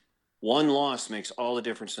 right? One loss makes all the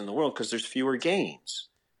difference in the world because there's fewer games.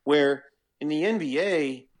 Where in the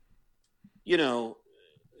NBA,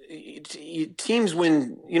 teams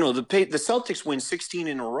win, the Celtics win 16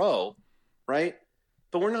 in a row, right?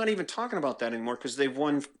 But we're not even talking about that anymore because they've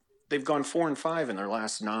gone 4-5 in their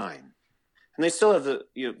last 9, and they still have the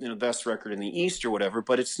best record in the East or whatever.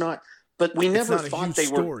 But it's not. But we never thought they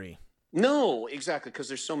were. No, exactly, because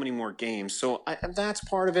there's so many more games. So that's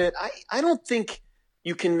part of it. I don't think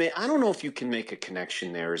you can make. I don't know if you can make a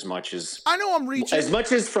connection there as much as I know I'm reaching. As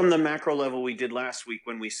much as from the macro level we did last week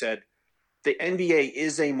when we said the NBA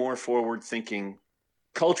is a more forward-thinking.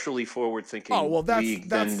 Culturally forward-thinking league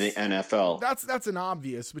than the NFL. That's an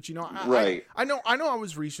obvious, but right. I know I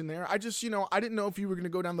was reaching there. I just I didn't know if you were going to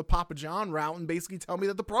go down the Papa John route and basically tell me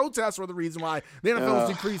that the protests were the reason why the NFL is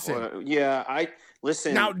decreasing.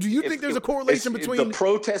 Listen. Now, do you think there's a correlation between the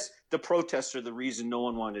protests? The protests are the reason no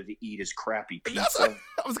one wanted to eat his crappy pizza.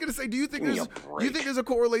 I was going to say, do you think there's a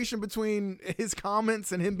correlation between his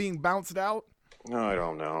comments and him being bounced out? No, I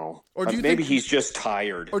don't know. Or do you maybe he's just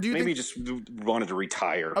tired. Or do you maybe he just wanted to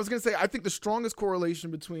retire. I was going to say, I think the strongest correlation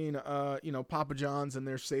between, Papa John's and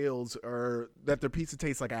their sales are that their pizza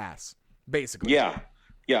tastes like ass, basically. Yeah.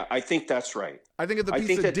 Yeah, I think that's right. I think if the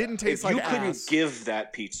pizza didn't taste like ass. If you couldn't give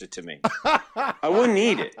that pizza to me, I wouldn't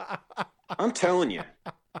eat it. I'm telling you.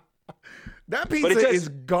 That pizza is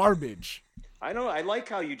garbage. I know. I like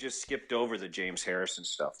how you just skipped over the James Harrison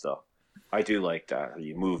stuff, though. I do like that.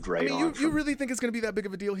 You moved right on. You really think it's going to be that big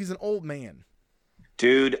of a deal? He's an old man.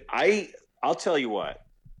 Dude, I'll tell you what.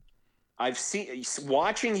 I've seen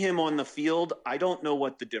watching him on the field. I don't know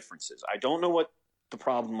what the difference is. I don't know what the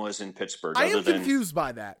problem was in Pittsburgh. I am confused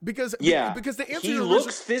by that because the answer he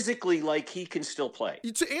looks physically like he can still play.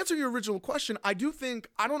 To answer your original question, I don't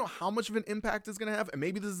know how much of an impact it's going to have, and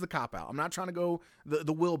maybe this is the cop out. I'm not trying to go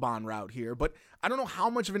the Wilbon route here, but I don't know how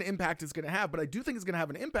much of an impact it's going to have. But I do think it's going to have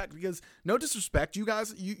an impact because, no disrespect, you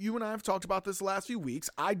guys, you and I have talked about this the last few weeks.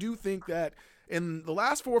 I do think that in the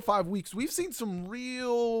last 4 or 5 weeks, we've seen some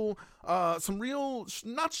real,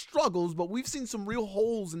 not struggles, but we've seen some real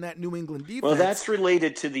holes in that New England defense. Well, that's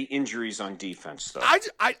related to the injuries on defense, though.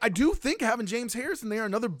 I do think having James Harrison there,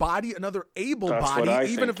 another body, another able body,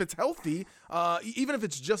 even if it's healthy, even if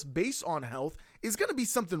it's just based on health, is going to be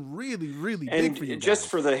something really, really big for you guys. Just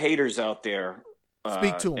for the haters out there,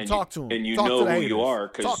 speak to them, talk to them, and you know who you are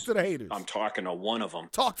because talk to the haters. I'm talking to one of them.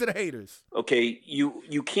 Talk to the haters. Okay,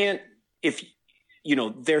 you can't if. You know,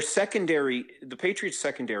 their secondary, the Patriots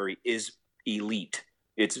secondary is elite.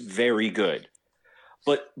 It's very good.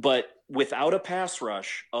 But without a pass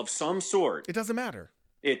rush of some sort, it doesn't matter.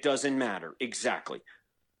 It doesn't matter. Exactly.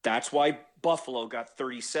 That's why Buffalo got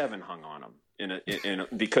 37 hung on them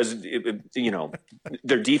because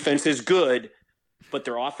their defense is good, but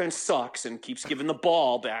their offense sucks and keeps giving the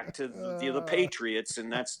ball back to the Patriots,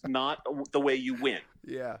 and that's not the way you win.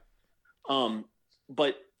 Yeah.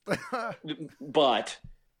 But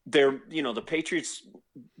they're the Patriots'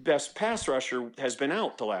 best pass rusher has been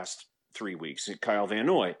out the last 3 weeks. Kyle Van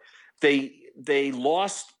Noy. They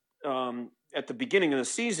lost at the beginning of the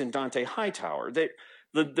season Dante Hightower.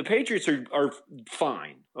 The Patriots are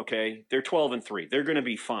fine. Okay, they're 12-3. They're going to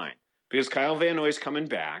be fine because Kyle Van Noy is coming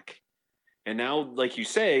back, and now, like you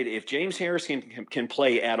said, if James Harrison can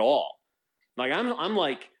play at all, like I'm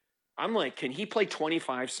like, can he play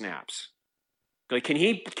 25 snaps? Like, can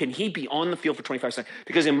he be on the field for 25 snaps?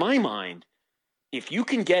 Because in my mind, if you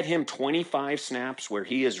can get him 25 snaps where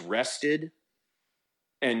he is rested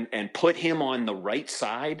and put him on the right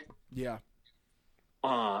side, yeah.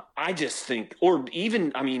 I just think, or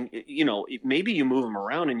even, I mean, maybe you move him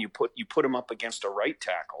around and you put him up against a right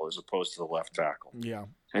tackle as opposed to the left tackle, yeah,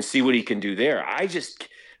 and see what he can do there.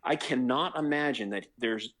 I cannot imagine that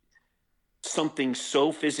there's something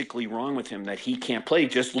so physically wrong with him that he can't play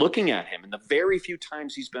just looking at him and the very few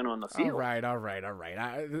times he's been on the field. All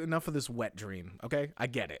right. Enough of this wet dream, okay? I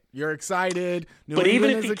get it. You're excited. But even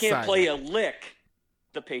if he can't play a lick,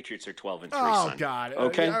 the Patriots are 12-3. Oh, God.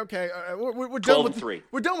 Okay? Okay. We're 12-3.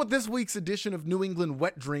 We're done with this week's edition of New England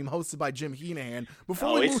Wet Dream hosted by Jim Heenan.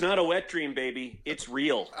 It's not a wet dream, baby. It's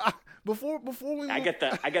real. Before we I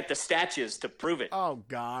got the statues to prove it. Oh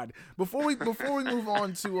God! Before we move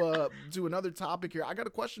on to another topic here, I got a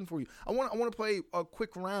question for you. I want to play a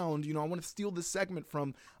quick round. I want to steal this segment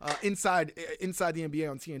from inside the NBA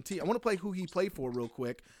on TNT. I want to play who he played for real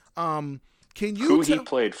quick. Can you he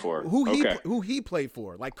played for? Who he played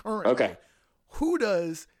for? Like currently. Okay. Who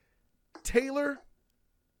does Taylor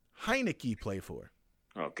Heineke play for?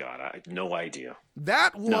 Oh God, I have no idea.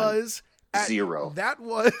 That was. Zero. That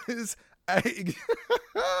was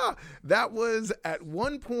at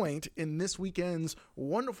one point in this weekend's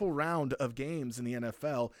wonderful round of games in the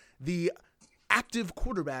NFL, the active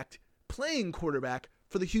playing quarterback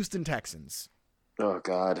for the Houston Texans. Oh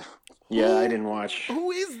God. Yeah, I didn't watch.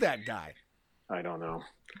 Who is that guy? I don't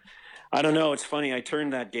know. It's funny. I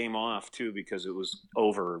turned that game off too because it was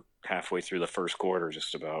over halfway through the first quarter,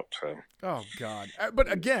 just about. So. Oh God!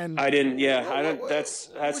 But again, I didn't. Yeah, I don't. That's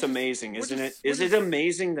amazing, isn't it? Is it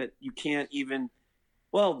amazing that you can't even?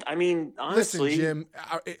 Well, I mean, honestly, listen, Jim.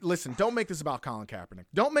 Listen, don't make this about Colin Kaepernick.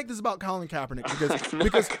 Don't make this about Colin Kaepernick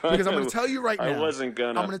because I'm going to tell you right now. I wasn't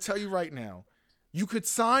gonna. I'm going to tell you right now. You could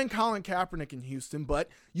sign Colin Kaepernick in Houston, but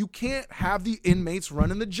you can't have the inmates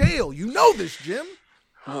running the jail. You know this, Jim.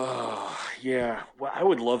 Oh, yeah. Well, I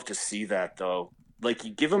would love to see that, though. Like,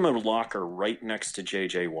 you give him a locker right next to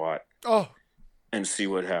J.J. Watt. Oh. And see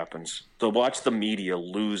what happens. They'll watch the media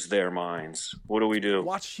lose their minds. What do we do?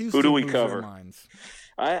 Watch Houston Who do we lose cover? Their minds.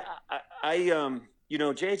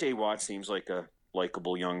 J.J. Watt seems like a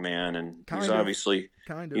likable young man, and kind he's of. obviously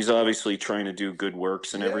trying to do do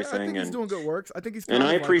works and everything. I think he's doing good works. I think he's. And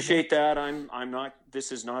I appreciate that. I'm not.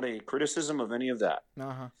 This is not a criticism of any of that.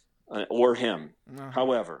 Uh-huh. Or him. Uh-huh.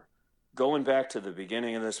 However, going back to the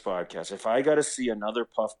beginning of this podcast, if I got to see another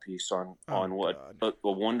puff piece on what a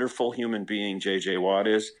wonderful human being J.J. Watt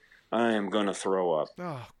is, I am going to throw up.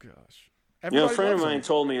 Oh, gosh. A friend of mine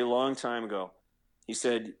told me a long time ago, he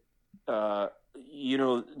said,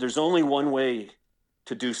 there's only one way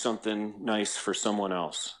to do something nice for someone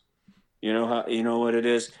else. You know what it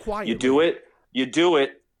is? Quietly. You do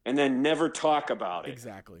it, and then never talk about it.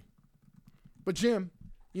 Exactly. But Jim,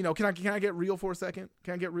 can I get real for a second?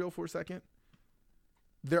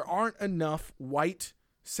 There aren't enough white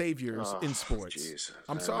saviors in sports. Geez.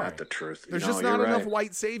 I'm sorry. Not the truth. There's just not enough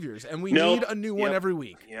white saviors, and we need a new one every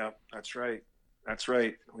week. Yeah, that's right.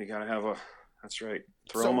 We got to have that's right.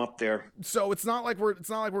 Throw them up there. So it's not like we're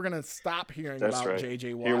gonna stop hearing about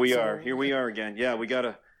JJ Watt. Here we are again. Yeah, we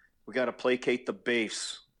gotta placate the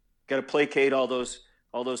base. Got to placate all those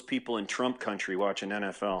people in Trump country watching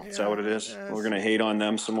NFL. Is that what it is? Yes. We're gonna hate on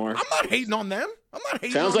them some more. I'm not hating on them.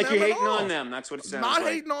 Sounds like you're hating on them. That's what it sounds like. Not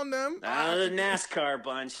hating on them. The NASCAR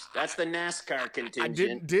bunch. That's the NASCAR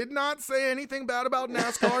contingent. I did not say anything bad about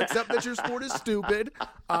NASCAR except that your sport is stupid.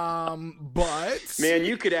 But man,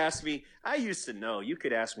 you could ask me. I used to know. You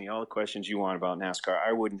could ask me all the questions you want about NASCAR.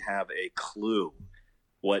 I wouldn't have a clue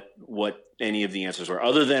what any of the answers were,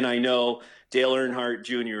 other than I know Dale Earnhardt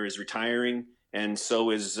Jr. is retiring. And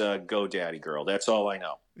so is GoDaddy Girl. That's all I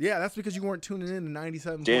know. Yeah, that's because you weren't tuning in to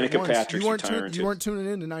 97.1. Danica Patrick's retiring. You weren't tuning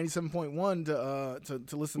in to 97.1 to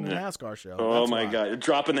listen to the NASCAR show. Oh, my God.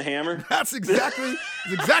 Dropping the hammer? That's exactly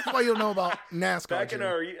why you'll know about NASCAR. Back in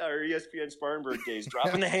our ESPN Spartanburg days,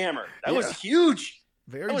 dropping the hammer. That was huge.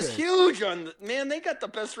 That was huge man. They got the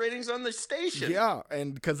best ratings on the station. Yeah,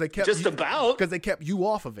 and because they kept they kept you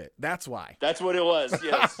off of it. That's why. That's what it was.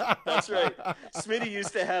 Yes, that's right. Smitty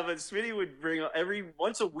used to have it. Smitty would bring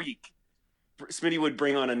once a week. Smitty would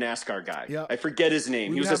bring on a NASCAR guy. Yeah, I forget his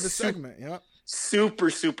name. He was a segment. Yeah.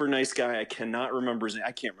 Super nice guy. I cannot remember his name.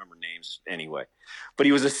 I can't remember names anyway. But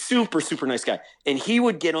he was a super nice guy. And he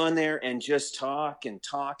would get on there and just talk and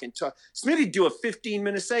talk. Smitty'd do a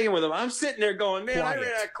 15-minute segment with him. I'm sitting there going, man, I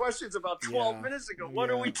ran out of questions about 12 minutes ago. What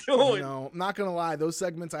are we doing? No, I'm not going to lie. Those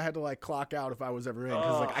segments I had to clock out if I was ever in.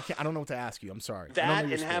 Because I don't know what to ask you. I'm sorry. That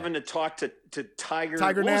and having to talk to Tiger.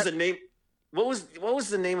 What was the name? What was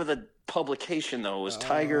the name of the publication though? It was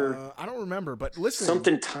Tiger. I don't remember, but listen.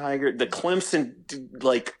 Something Tiger, the Clemson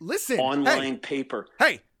online paper.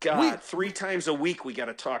 Hey, God, 3 times a week we got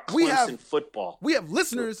to talk Clemson football. We have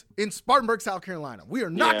listeners in Spartanburg, South Carolina. We are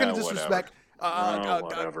not going to disrespect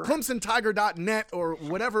ClemsonTiger.net or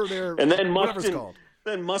whatever whatever's called.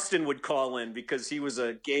 Then Mustin would call in because he was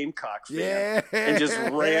a Gamecock fan and just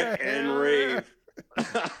rant and rave.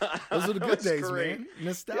 Those are the good days, great. Man.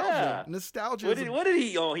 Nostalgia. Yeah. Nostalgia. What did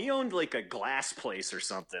he own? He owned like a glass place or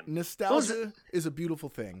something. Nostalgia is a beautiful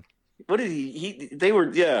thing. What did they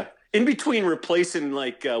were in between replacing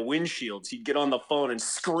like windshields, he'd get on the phone and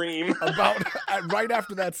scream about right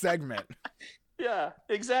after that segment. Yeah,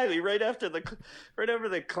 exactly. Right after the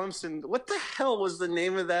Clemson. What the hell was the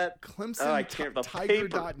name of that? Clemson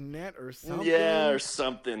Tiger.net or something. Yeah, or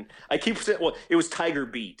something. I keep saying, it was Tiger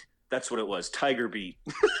Beat. That's what it was. Tiger Beat.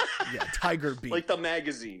 Yeah, Tiger Beat. Like the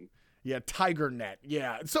magazine. Yeah, TigerNet.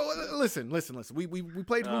 Yeah. So listen. We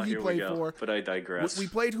played who he played for. But I digress. We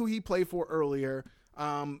played who he played for earlier.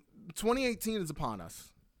 2018 is upon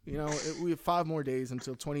us. We have 5 more days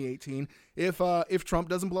until 2018. If Trump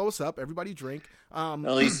doesn't blow us up, everybody drink.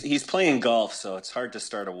 Well, he's playing golf, so it's hard to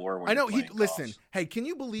start a war when I know. Listen. Hey, can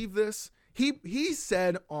you believe this? He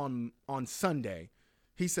said on Sunday.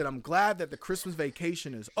 He said, I'm glad that the Christmas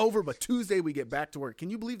vacation is over, but Tuesday we get back to work.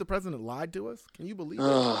 Can you believe the president lied to us? Can you believe it?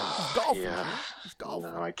 He's golfing, man. He's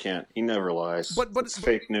golfing. No, I can't. He never lies. But it's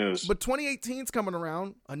fake news. But 2018 is coming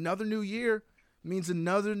around. Another new year means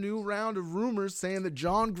another new round of rumors saying that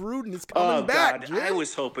John Gruden is coming back. God, I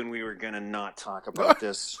was hoping we were going to not talk about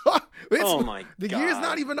this. My God. The year's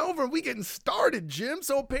not even over. We getting started, Jim.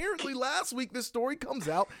 So apparently last week this story comes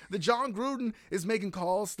out that John Gruden is making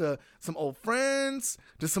calls to some old friends,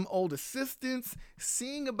 to some old assistants,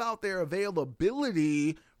 seeing about their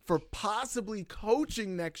availability for possibly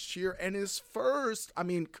coaching next year. And his first,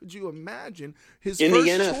 could you imagine his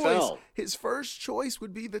first choice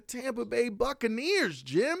would be the Tampa Bay Buccaneers,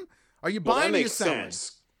 Jim? Are you buying or selling?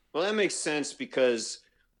 Well, that makes sense because,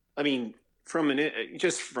 from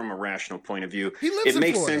a rational point of view, it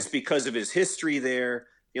makes sense because of his history there.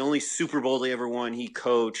 The only Super Bowl they ever won, he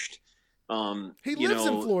coached. He lives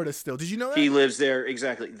in Florida still. Did you know that? He lives there,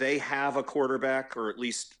 exactly. They have a quarterback, or at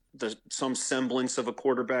least some semblance of a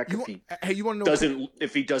quarterback you want to know?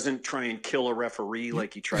 If he doesn't try and kill a referee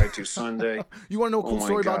like he tried to Sunday. You want to know a cool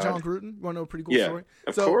story about Jon Gruden? You want to know a pretty cool story?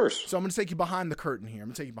 Of course. So I'm going to take you behind the curtain here.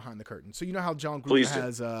 So you know how Jon Gruden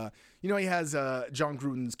has, he has Jon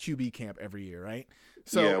Gruden's QB camp every year, right?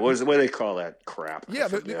 So yeah, what do they call that crap? Yeah,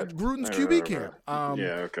 Gruden's QB camp.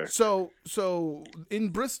 Okay. So in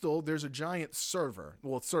Bristol, there's a giant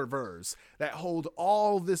servers that hold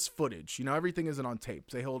all this footage. Everything isn't on tape.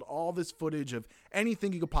 They hold all this footage of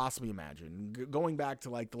anything you could possibly imagine, going back to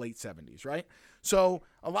like the late 70s, right? So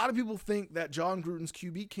a lot of people think that Jon Gruden's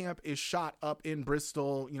QB camp is shot up in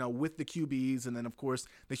Bristol, with the QBs, and then of course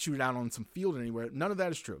they shoot it out on some field anywhere. None of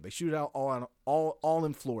that is true. They shoot it out all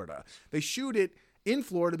in Florida. They shoot it in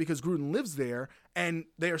Florida because Gruden lives there, and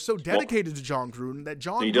they are so dedicated to Jon Gruden that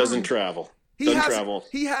he doesn't travel. He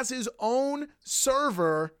has his own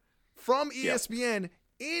server from ESPN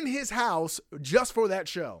in his house just for that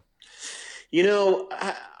show.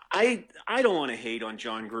 I don't want to hate on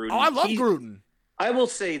Jon Gruden. Oh, I love Gruden. I will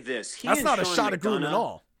say this: that's not a shot at Gruden at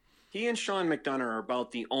all. He and Sean McDonough are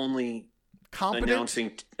about the only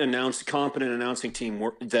competent announcing team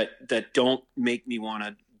that don't make me want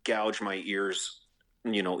to gouge my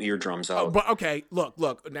eardrums out. But okay,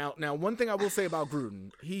 look. Now, one thing I will say about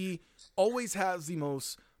Gruden, he always has the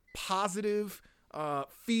most positive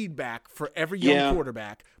feedback for every young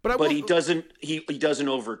quarterback. But he doesn't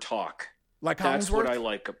over talk. Like Collinsworth? That's what I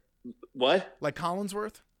like. What? Like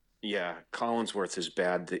Collinsworth? Yeah, Collinsworth is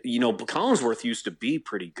bad. Collinsworth used to be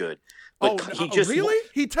pretty good. But really?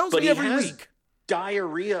 He tells me every week.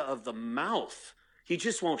 Diarrhea of the mouth. He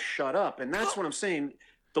just won't shut up, and that's what I'm saying.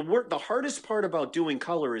 The hardest part about doing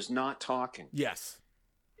color is not talking. Yes.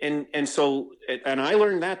 And I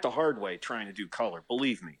learned that the hard way trying to do color.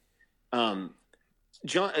 Believe me.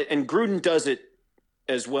 Gruden does it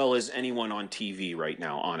as well as anyone on TV right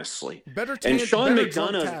now, honestly. Better drunk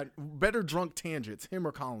tangents, him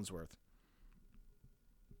or Collinsworth?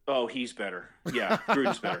 Oh, he's better. Yeah,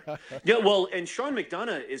 Gruden's better. Yeah, well, and Sean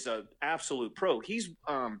McDonough is an absolute pro. He's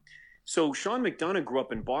so Sean McDonough grew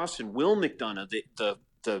up in Boston. Will McDonough,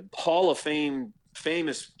 the Hall of Fame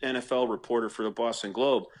famous NFL reporter for the Boston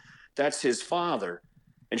Globe, that's his father.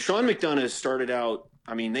 And Sean McDonough started out,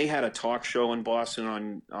 they had a talk show in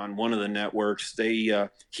Boston on one of the networks.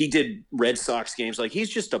 He did Red Sox games. Like, he's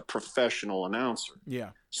just a professional announcer. Yeah.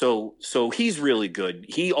 So he's really good.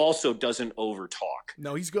 He also doesn't over talk.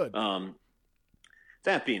 No, he's good.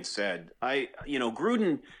 That being said,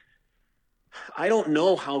 Gruden, I don't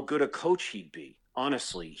know how good a coach he'd be.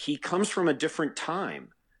 Honestly, he comes from a different time.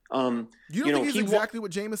 You don't think he's exactly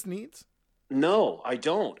what Jameis needs? No, I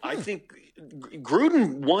don't. I think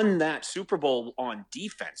Gruden won that Super Bowl on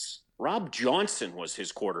defense. Rob Johnson was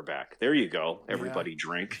his quarterback. There you go. Everybody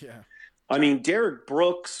drink. Yeah. Derek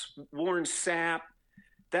Brooks, Warren Sapp,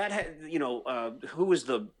 that had, who was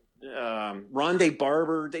the Rondé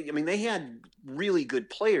Barber? They had really good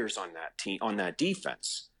players on that team, on that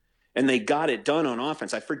defense, and they got it done on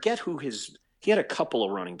offense. I forget he had a couple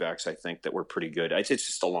of running backs, I think, that were pretty good. It's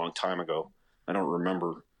just a long time ago. I don't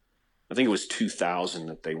remember. I think it was 2000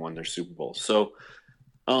 that they won their Super Bowl. So,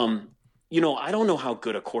 I don't know how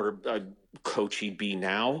good a coach he'd be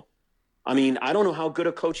now. I don't know how good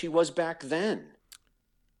a coach he was back then.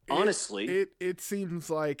 Honestly. It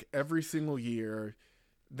seems like every single year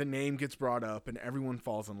the name gets brought up and everyone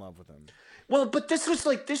falls in love with him. Well, but this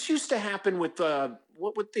used to happen with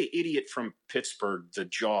what the idiot from Pittsburgh, the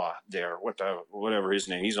jaw there, whatever his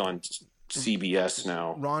name, he's on CBS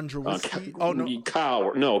now. Ron Jaworski?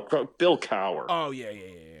 Bill Cowher. Oh, yeah.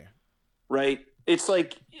 Right? It's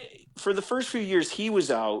like, for the first few years he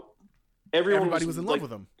was out, everybody was in love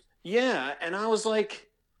with him. Yeah, and I was like,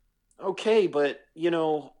 okay, but,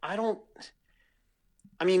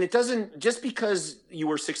 it doesn't, just because you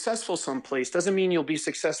were successful someplace doesn't mean you'll be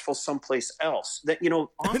successful someplace else. That,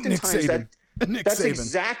 oftentimes that's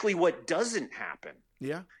exactly what doesn't happen.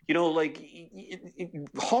 Yeah.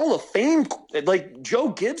 Hall of Fame, like Joe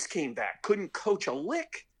Gibbs came back, couldn't coach a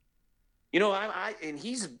lick. And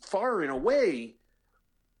he's far and away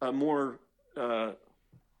a more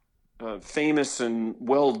famous and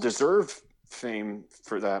well-deserved fame,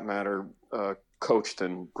 for that matter, coach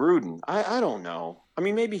than Gruden. I don't know.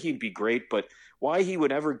 Maybe he'd be great, but why he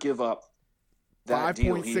would ever give up that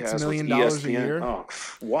deal he has $5.6 million with ESPN, a year? Oh,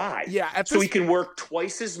 why? Yeah, so he can work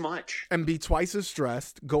twice as much and be twice as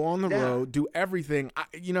stressed, go on the road, do everything.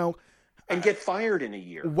 And get fired in a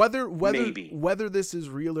year. Whether this is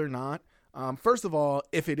real or not. First of all,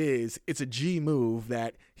 if it is, it's a G move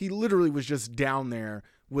that he literally was just down there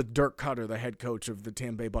with Dirk Cutter, the head coach of the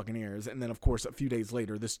Tampa Bay Buccaneers. And then, of course, a few days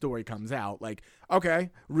later, this story comes out. Like, okay,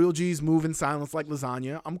 real G's move in silence like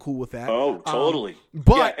lasagna. I'm cool with that. Oh, totally.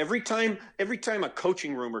 But yeah, every time a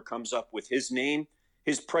coaching rumor comes up with his name,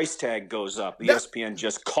 his price tag goes up. ESPN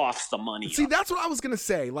just coughs the money see, up. that's what I was going to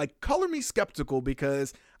say. Like, color me skeptical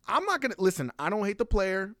because I'm not going to – listen, I don't hate the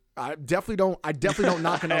player. I definitely don't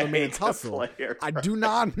knock another man's hustle. I do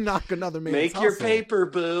not knock another man's hustle. Make your paper,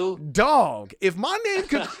 boo. Dog, if my name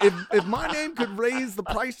could if my name could raise the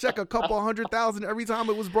price check a couple $100,000 every time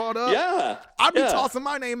it was brought up, I'd be tossing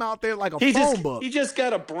my name out there like a phone book. He just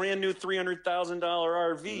got a brand new $300,000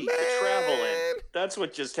 RV to travel in. That's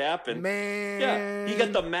what just happened. Man. Yeah, he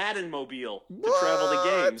got the Madden mobile to travel the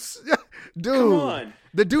games. Dude, come on.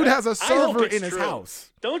 The dude has a server in his house.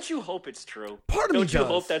 Don't you hope it's true? Part of me does. Don't you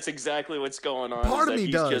hope that's exactly what's going on? Part of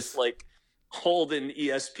me does. He's just like holding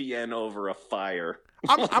ESPN over a fire.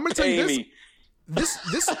 I'm going to tell you this.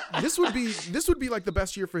 This would be like the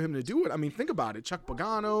best year for him to do it. I mean, think about it. Chuck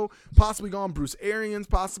Pagano possibly gone. Bruce Arians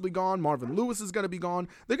possibly gone. Marvin Lewis is going to be gone.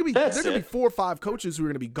 There could be 4 or 5 coaches who are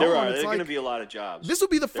going to be gone. There's going to be a lot of jobs. This would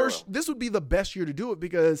be the first. This would be the best year to do it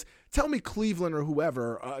because tell me Cleveland or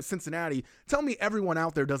whoever, Cincinnati. Tell me everyone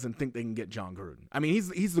out there doesn't think they can get John Gruden. I mean,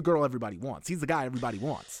 he's the girl everybody wants. He's the guy everybody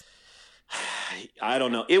wants. I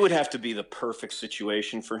don't know. It would have to be the perfect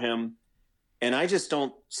situation for him, and I just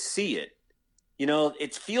don't see it. You know,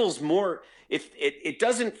 it feels more – it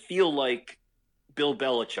doesn't feel like Bill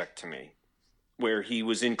Belichick to me, where he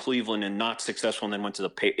was in Cleveland and not successful and then went to the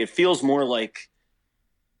 – it feels more like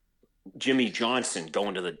Jimmy Johnson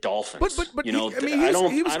going to the Dolphins. But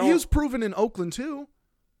he was proven in Oakland too.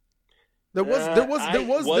 There was a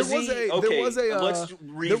let's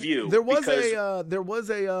review.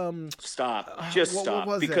 Stop.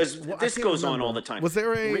 Because this goes on all the time. Was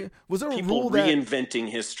there a people rule that reinventing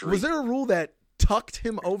history? Was there a rule that tucked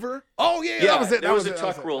him over? Oh yeah, that was it. There was a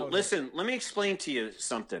tuck rule. Listen, let me explain to you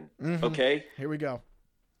something. Mm-hmm. Okay? Here we go.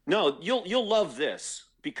 No, you'll love this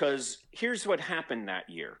because here's what happened that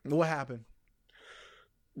year. What happened?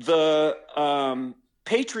 The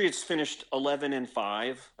Patriots finished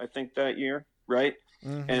 11-5, I think, that year, right?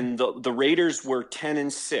 Mm-hmm. And the Raiders were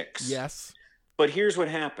 10-6. Yes. But here's what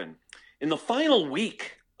happened. In the final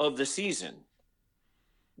week of the season,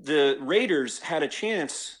 the Raiders had a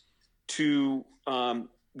chance to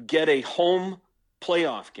get a home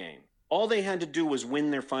playoff game. All they had to do was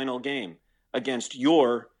win their final game against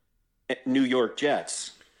your New York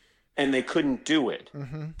Jets, and they couldn't do it.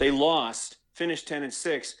 Mm-hmm. They lost, finished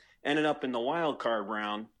 10-6, ended up in the wild card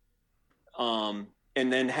round, and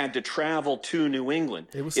then had to travel to New England.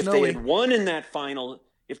 It was if snowy. they had won that final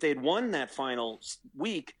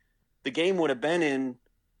week, the game would have been in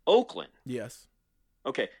Oakland. Yes.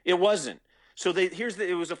 Okay, it wasn't. So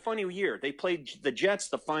it was a funny year. They played the Jets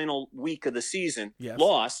the final week of the season, yes.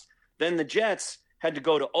 Lost. Then the Jets had to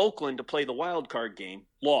go to Oakland to play the wild card game,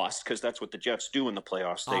 lost, because that's what the Jets do in the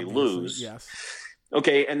playoffs. They lose. Yes.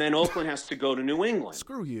 Okay, and then Oakland has to go to New England.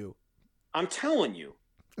 Screw you. I'm telling you.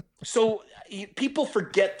 So people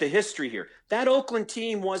forget the history here. That Oakland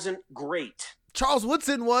team wasn't great. Charles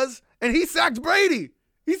Woodson was, and he sacked Brady.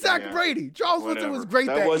 He sacked Brady. Charles Woodson was great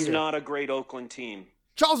that year. That was not a great Oakland team.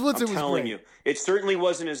 Charles Woodson was great. I'm telling you. It certainly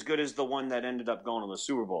wasn't as good as the one that ended up going to the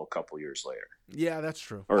Super Bowl a couple years later. Yeah, that's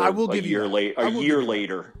true. Or I will give you a year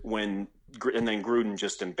later and then Gruden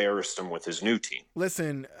just embarrassed him with his new team.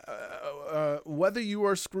 Listen, whether you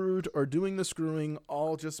are screwed or doing the screwing,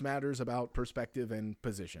 all just matters about perspective and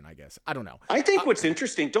position, I guess. I don't know. I think what's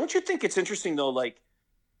interesting, don't you think it's interesting, though, like,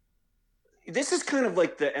 this is kind of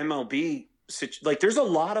like the MLB, like, there's a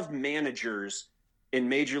lot of managers in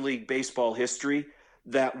Major League Baseball history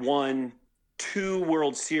that won 2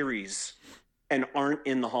 World Series and aren't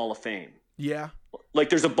in the Hall of Fame. Yeah. Like,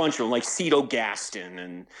 there's a bunch of them, like Cito Gaston,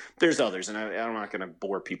 and there's others, and I'm not going to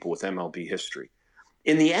bore people with MLB history.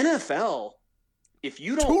 In the NFL, if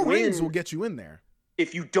you don't 2 rings will get you in there.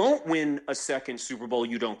 If you don't win a second Super Bowl,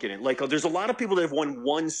 you don't get in. Like, there's a lot of people that have won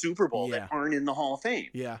 1 Super Bowl that aren't in the Hall of Fame.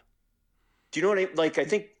 Yeah. Do you know what I mean? Like, I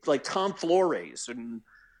think, like, Tom Flores and,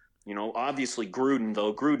 you know, obviously Gruden,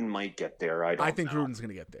 though. Gruden might get there. I think Gruden's going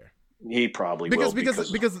to get there. He probably will.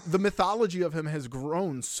 Because the mythology of him has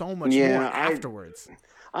grown so much more afterwards.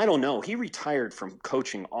 I don't know. He retired from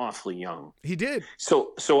coaching awfully young. He did.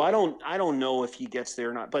 So I don't know if he gets there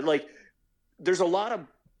or not. But, like, there's a lot of,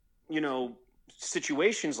 you know,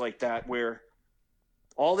 situations like that where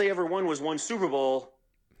all they ever won was 1 Super Bowl.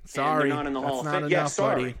 Sorry. And they're not in the Hall of Fame. Yeah,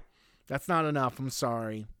 sorry. Buddy. That's not enough. I'm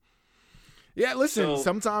sorry. Yeah, listen,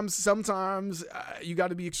 sometimes you got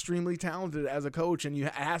to be extremely talented as a coach, and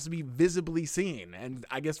it has to be visibly seen. And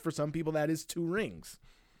I guess for some people that is 2 rings.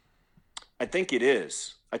 I think it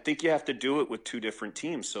is. I think you have to do it with two different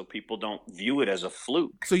teams so people don't view it as a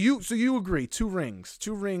fluke. So you agree? 2 rings.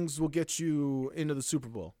 2 rings will get you into the Super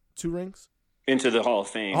Bowl. 2 rings into the Hall of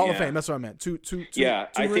Fame. Hall of Fame. That's what I meant. Two. Yeah,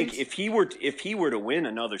 two I rings? think if he were to win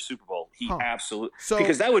another Super Bowl, he absolutely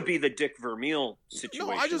because that would be the Dick Vermeil situation.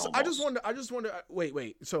 No, I just wonder.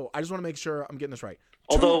 Wait. So I just want to make sure I'm getting this right.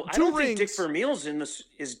 Although I don't think Dick Vermeil's in this.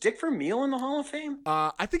 Is Dick Vermeil in the Hall of Fame?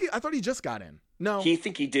 I thought he just got in. No, he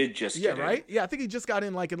did just get in. Right. Yeah, I think he just got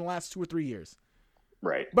in like in the last 2 or 3 years.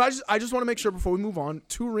 Right. But I just want to make sure before we move on.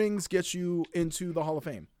 2 rings get you into the Hall of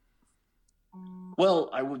Fame. Well,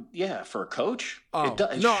 I would, for a coach. I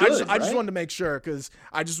just wanted to make sure because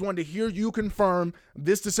I just wanted to hear you confirm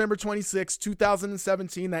this December 26,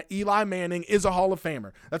 2017, that Eli Manning is a Hall of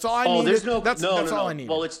Famer. That's all I need. There's that's all I need.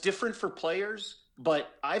 Well, it's different for players,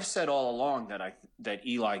 but I've said all along that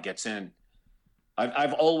Eli gets in.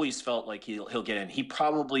 I've always felt like he'll get in. He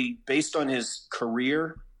probably, based on his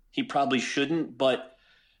career, he probably shouldn't, but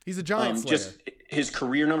he's a Giants player. Just his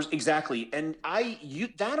career numbers, exactly. And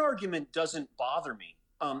that argument doesn't bother me.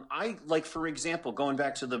 I like, for example, going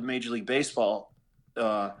back to the Major League Baseball,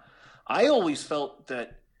 I always felt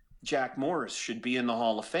that Jack Morris should be in the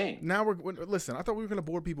Hall of Fame. Now listen. I thought we were going to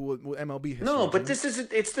bore people with MLB history. No, but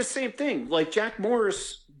it's the same thing. Like Jack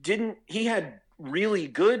Morris he had really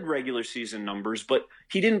good regular season numbers, but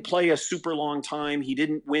he didn't play a super long time. He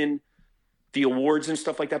didn't win the awards and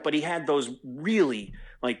stuff like that, but he had those really,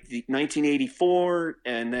 like the 1984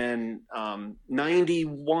 and then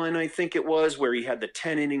 91, I think it was, where he had the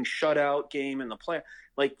 10-inning shutout game in the play.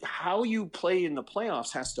 Like, how you play in the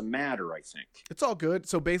playoffs has to matter, I think. It's all good.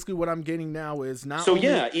 So basically what I'm getting now is not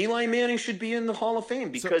Eli Manning should be in the Hall of Fame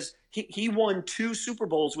because he won 2 Super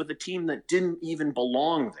Bowls with a team that didn't even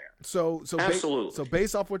belong there. So absolutely. So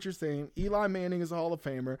based off what you're saying, Eli Manning is a Hall of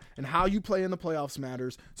Famer, and how you play in the playoffs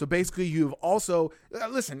matters. So basically, you've also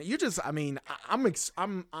listen. You just, I mean,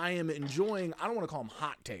 I am enjoying. I don't want to call them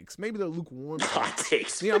hot takes. Maybe they're lukewarm hot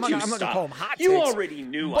takes. I'm not gonna call them hot takes. You already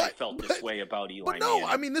knew I felt this way about Eli. But no, Manning.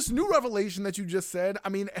 I mean, this new revelation that you just said. I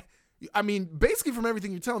mean, basically from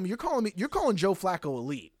everything you're telling me, you're calling Joe Flacco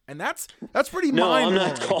elite. And that's pretty mind-blowing. No, I'm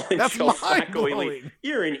not calling Joe Flacco elite.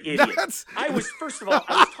 You're an idiot. I was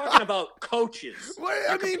talking about coaches.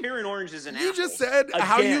 Well, comparing oranges and apples.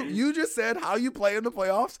 You just said how you play in the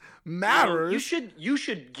playoffs matters. You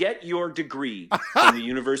should get your degree from the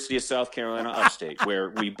University of South Carolina Upstate, where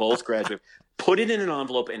we both graduated. Put it in an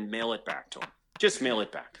envelope and mail it back to him. Just mail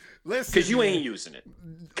it back. Listen, because you ain't using it.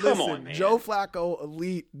 Come on, man. Joe Flacco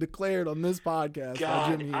elite declared on this podcast.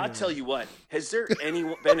 God, I'll tell you what. Has there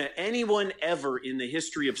been anyone ever in the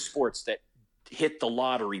history of sports that hit the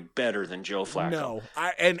lottery better than Joe Flacco? No,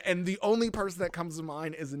 and the only person that comes to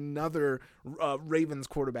mind is another Ravens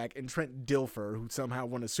quarterback, and Trent Dilfer, who somehow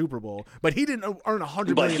won a Super Bowl, but he didn't earn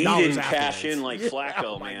 $100 million. But he didn't cash in like Flacco,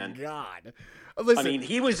 oh man. My God. Listen, I mean,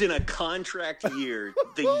 he was in a contract year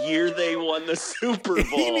the year they won the Super Bowl.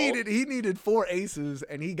 He needed 4 aces,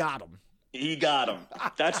 and he got them. He got them.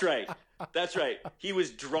 That's right. That's right. He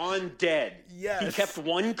was drawn dead. Yes. He kept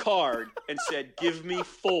 1 card and said, "Give me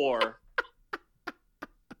 4."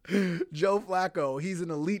 Joe Flacco, he's an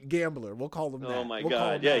elite gambler. We'll call him that. Oh my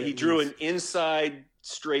God! Yeah, he drew an inside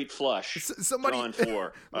straight flush. Somebody on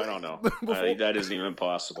 4. I don't know. That isn't even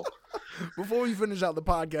possible. Before we finish out the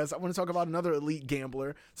podcast, I want to talk about another elite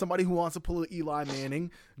gambler, somebody who wants to pull an Eli Manning.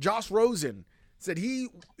 Josh Rosen said he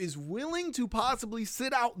is willing to possibly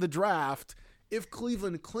sit out the draft if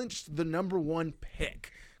Cleveland clinched the number 1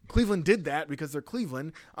 pick. Cleveland did that because they're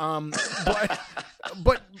Cleveland. But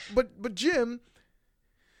Jim,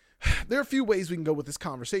 there are a few ways we can go with this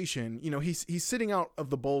conversation. You know, he's sitting out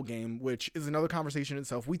of the bowl game, which is another conversation in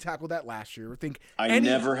itself. We tackled that last year. I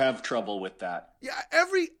never have trouble with that. Yeah,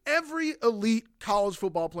 every elite college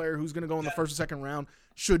football player who's going to go in the first or second round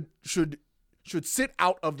should sit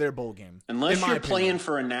out of their bowl game. Unless you're playing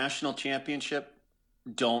for a national championship,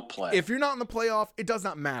 don't play. If you're not in the playoff, it does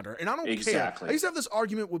not matter. And I don't care. I used to have this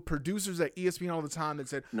argument with producers at ESPN all the time that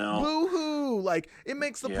said, boo-hoo, like, it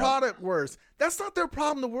makes the product worse. That's not their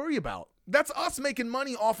problem to worry about. That's us making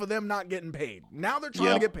money off of them not getting paid. Now they're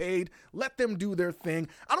trying to get paid. Let them do their thing.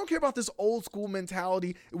 I don't care about this old school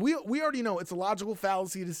mentality. We already know it's a logical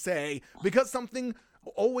fallacy to say because something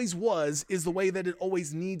always was is the way that it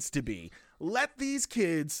always needs to be. Let these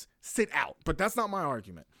kids sit out. But that's not my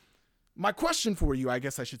argument. My question for you, I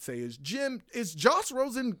guess I should say, is, Jim, is Josh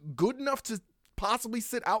Rosen good enough to possibly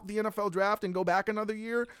sit out the NFL draft and go back another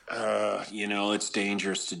year? It's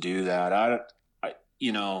dangerous to do that. Is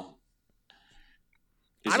he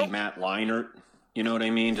Matt Leinart? You know what I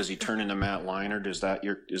mean? Does he turn into Matt Leinart? Is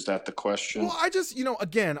that the question? Well, I just,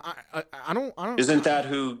 again, I don't. Isn't that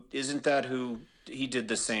who he did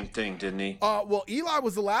the same thing, didn't he? Well, Eli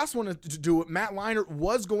was the last one to do it. Matt Leinart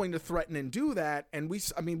was going to threaten and do that, and we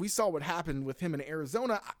saw what happened with him in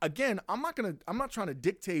Arizona. Again, I'm not trying to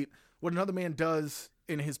dictate what another man does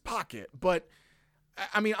in his pocket, but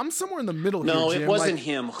I mean, I'm somewhere in the middle. No, here, Jim. It wasn't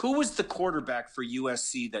him. Who was the quarterback for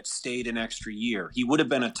USC that stayed an extra year? He would have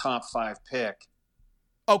been a top 5 pick.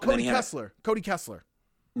 Oh, Cody Kessler. Cody Kessler.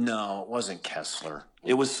 No, it wasn't Kessler.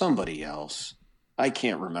 It was somebody else. I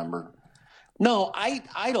can't remember. No,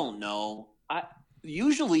 I don't know.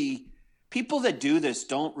 Usually people that do this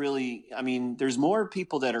don't really. I mean, there's more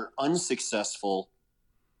people that are unsuccessful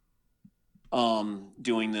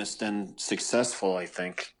doing this than successful, I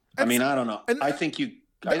think. I mean, I don't know. I think you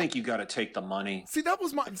got to take the money.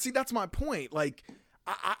 That's my point. Like,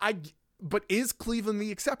 but is Cleveland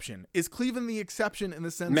the exception? Is Cleveland the exception in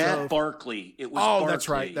the sense Matt Barkley? It was.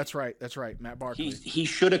 Barkley. That's right. Matt Barkley. He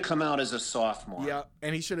should have come out as a sophomore. Yeah,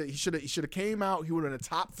 and he should have came out. He would have been a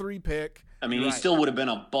top 3 pick. I mean, he still would have been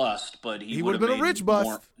a bust, but he would have been a rich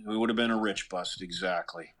bust. He would have been a rich bust,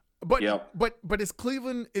 exactly. But is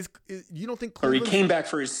Cleveland is you don't think Cleveland? Or he came back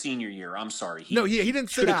for his senior year. I'm sorry. He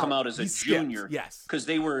didn't. Should have come out as a junior. Yes, because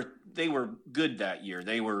they were good that year.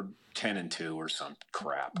 They were 10-2 or some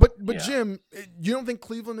crap. But Jim, you don't think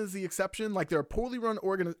Cleveland is the exception? Like, they're a poorly run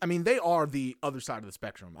organization. I mean, they are the other side of the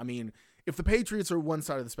spectrum. I mean, if the Patriots are one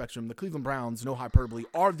side of the spectrum, the Cleveland Browns, no hyperbole,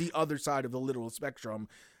 are the other side of the literal spectrum.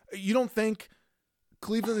 You don't think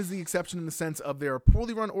Cleveland is the exception in the sense of they're a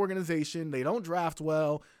poorly run organization. They don't draft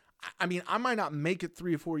well. I mean, I might not make it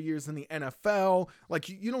 3 or 4 years in the NFL. Like,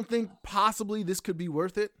 you don't think possibly this could be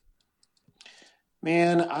worth it?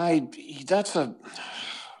 Man, that's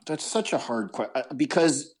such a hard question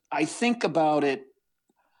because I think about it.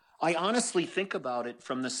 I honestly think about it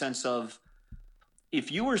from the sense of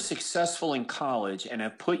if you were successful in college and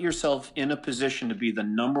have put yourself in a position to be the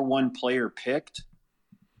number 1 player picked,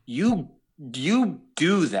 you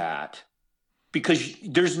do that because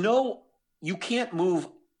you can't move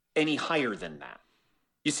any higher than that.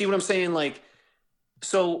 You see what I'm saying? Like,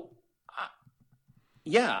 so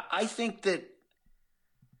yeah, I think that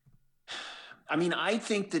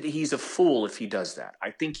he's a fool if he does that.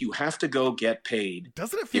 I think you have to go get paid.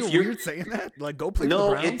 Doesn't it feel weird saying that? Like, go play for the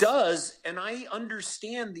Browns? No, it does. And I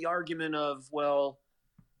understand the argument of, well,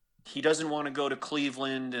 he doesn't want to go to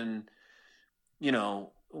Cleveland and,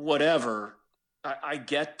 whatever. I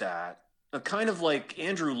get that. Kind of like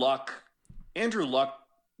Andrew Luck. Andrew Luck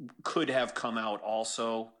could have come out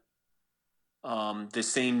also the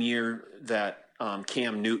same year that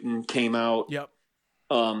Cam Newton came out. Yep.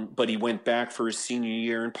 But he went back for his senior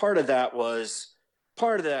year. And part of that,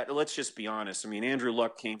 let's just be honest. I mean, Andrew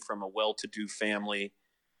Luck came from a well-to-do family.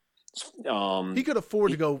 He could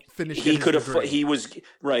afford to go finish. He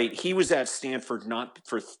was at Stanford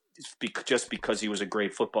just because he was a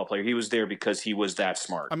great football player. He was there because he was that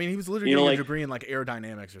smart. I mean, he was literally getting a degree in like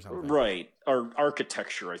aerodynamics or something. Right. Or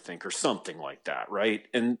architecture, I think, or something like that. Right.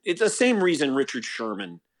 And it's the same reason Richard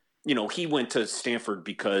Sherman, he went to Stanford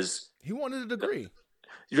because he wanted a degree.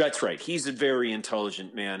 That's right. He's a very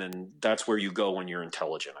intelligent man, and that's where you go when you're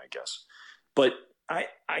intelligent, I guess. But I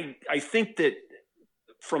think that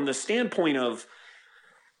from the standpoint of,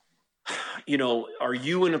 are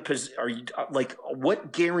you in a position? Are you like,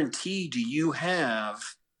 what guarantee do you have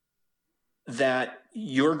that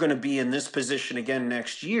you're going to be in this position again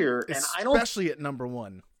next year? Especially at number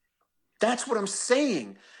 1. That's what I'm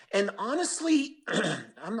saying. And honestly,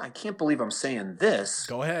 I can't believe I'm saying this.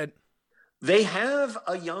 Go ahead. They have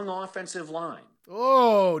a young offensive line.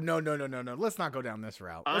 Oh, no. Let's not go down this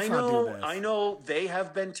route. Let's not do this. I know they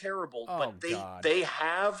have been terrible, but they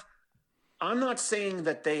have. I'm not saying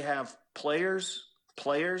that they have players,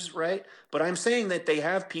 right? But I'm saying that they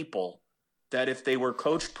have people that if they were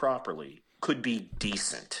coached properly could be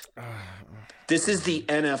decent. This is the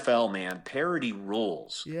NFL, man. Parity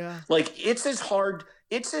rules. Yeah. Like it's as hard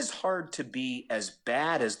to be as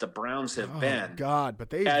bad as the Browns have been. God,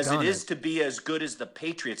 but it is to be as good as the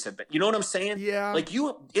Patriots have been. You know what I'm saying? Yeah. Like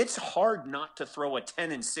it's hard not to throw a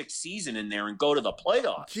 10-6 season in there and go to the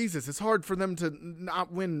playoffs. Jesus, it's hard for them to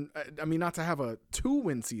not win. I mean, not to have a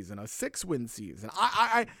 2-win season, a 6-win season.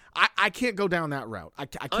 I can't go down that route. I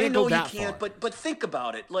can't go that far. I know you can't, but think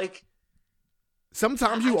about it. Like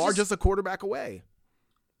sometimes you are just a quarterback away.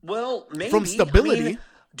 Well, maybe from stability. I mean,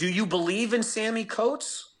 do you believe in Sammy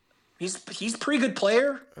Coates? He's a pretty good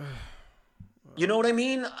player. You know what I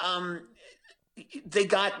mean? They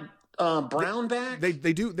got Brown back.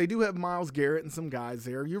 They do have Myles Garrett and some guys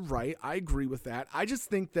there. You're right. I agree with that. I just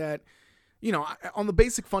think that on the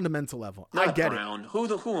basic fundamental level, Not I get Brown.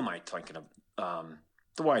 Who am I thinking of?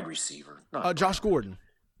 The wide receiver. it. Josh Gordon.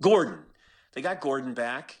 Gordon. They got Gordon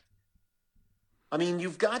back. I mean,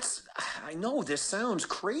 I know this sounds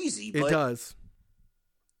crazy, but It does.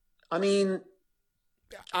 I mean,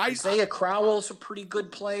 Isaiah Crowell's a pretty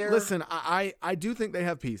good player. Listen, I do think they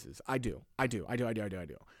have pieces. I do.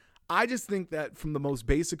 I just think that from the most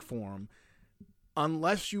basic form,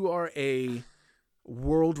 unless you are a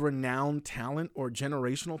world-renowned talent or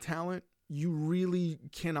generational talent, you really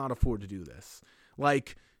cannot afford to do this.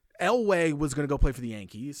 Like, Elway was going to go play for the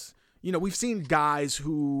Yankees. We've seen guys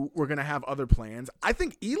who were going to have other plans. I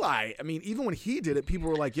think Eli, even when he did it, people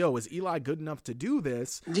were like, yo, is Eli good enough to do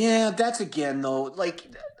this? Yeah, that's again, though, like,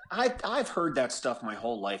 I've heard that stuff my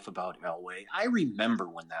whole life about Elway. I remember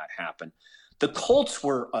when that happened. The Colts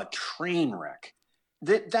were a train wreck.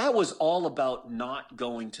 That was all about not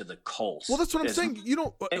going to the Colts. Well, that's what I'm saying.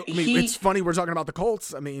 It's funny we're talking about the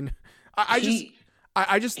Colts. I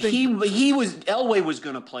just think Elway was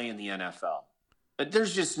going to play in the NFL.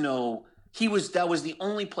 There's just that was the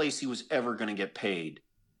only place he was ever going to get paid.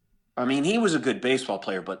 He was a good baseball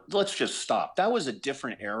player, but let's just stop. That was a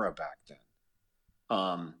different era back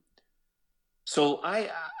then. So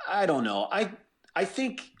I don't know. I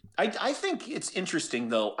think it's interesting,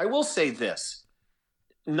 though. I will say this.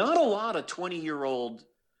 Not a lot of 20-year-old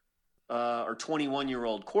or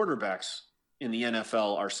 21-year-old quarterbacks in the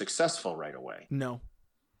NFL are successful right away. No.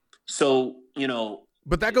 So,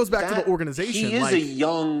 but that goes back to the organization. He is a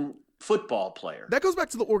young football player. That goes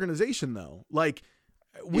back to the organization, though. Like,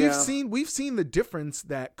 we've seen the difference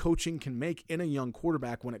that coaching can make in a young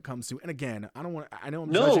quarterback when it comes to. And again, I know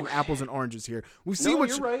I'm judging apples and oranges here. We've seen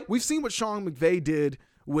what Sean McVay did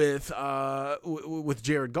with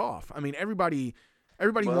Jared Goff.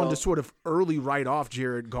 Everybody wanted to sort of early write off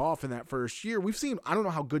Jared Goff in that first year. We've seen. I don't know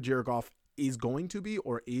how good Jared Goff is going to be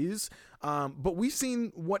or is, but we've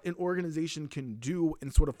seen what an organization can do in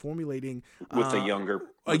sort of formulating with a younger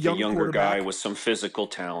guy with some physical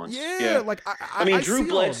talents. Yeah. Like Drew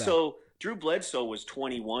Bledsoe was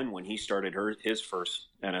 21 when he started his first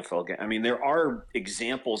NFL game. There are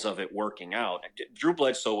examples of it working out. Drew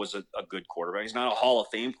Bledsoe was a good quarterback. He's not a Hall of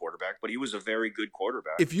Fame quarterback, but he was a very good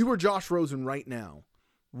quarterback. If you were Josh Rosen right now,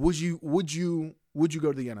 would you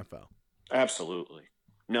go to the NFL? Absolutely.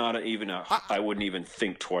 Not even I wouldn't even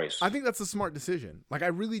think twice. I think that's a smart decision. Like, I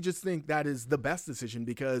really just think that is the best decision,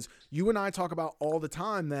 because you and I talk about all the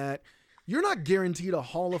time that you're not guaranteed a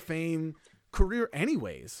Hall of Fame career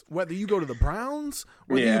anyways, whether you go to the Browns,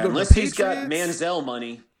 whether you go to the Patriots. He's got Manziel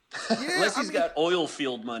money. Unless he's got oil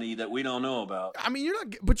field money that we don't know about.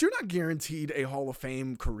 You're not guaranteed a Hall of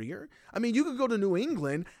Fame career. You could go to New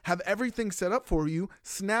England, have everything set up for you,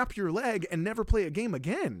 snap your leg, and never play a game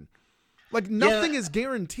again. Like, nothing is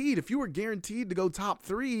guaranteed. If you were guaranteed to go top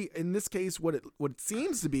 3, in this case, what it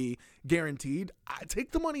seems to be guaranteed,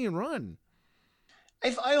 take the money and run.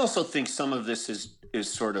 I also think some of this is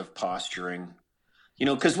sort of posturing,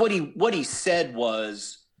 because what he said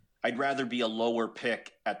was, I'd rather be a lower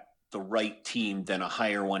pick at the right team than a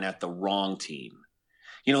higher one at the wrong team.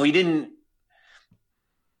 He didn't.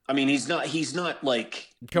 He's not like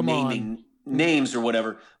naming names or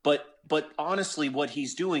whatever, but honestly, what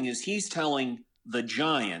he's doing is he's telling the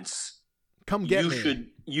Giants, "Come get me.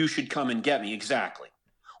 You should come and get me." Exactly.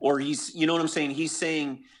 Or he's, you know what I'm saying? He's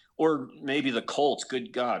saying, or maybe the Colts.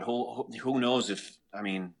 Good God, who knows if?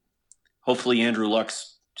 Hopefully Andrew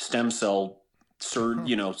Luck's stem cell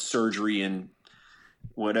surgery in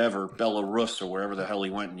whatever Belarus or wherever the hell he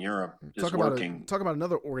went in Europe is working. Talk about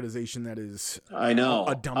another organization that is, I know,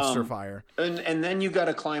 a dumpster fire. And then you got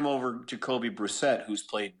to climb over Jacoby Brissett, who's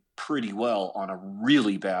played pretty well on a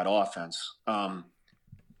really bad offense.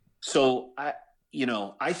 So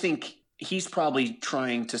I think he's probably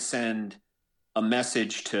trying to send a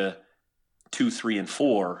message to 2, 3, and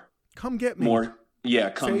 4. Come get me.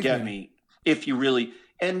 Come get me. If you really,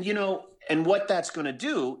 and what that's going to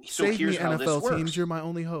do. So here's how this works. Teams, you're my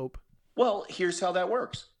only hope. Well, here's how that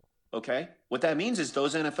works. Okay. What that means is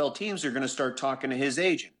those NFL teams are going to start talking to his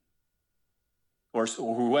agent or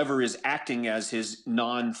whoever is acting as his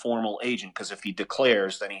non-formal agent. Because if he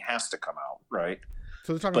declares, then he has to come out. Right.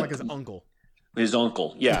 So they're talking like his uncle. His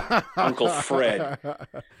uncle. Yeah. Uncle Fred.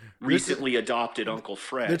 Recently adopted Uncle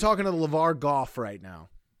Fred. They're talking to LeVar Goff right now.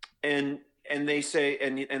 And they say,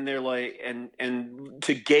 and they're like, and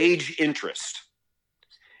to gauge interest.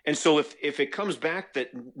 And so if it comes back that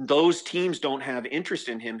those teams don't have interest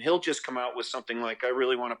in him, he'll just come out with something like, I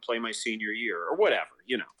really want to play my senior year or whatever,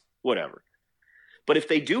 whatever. But if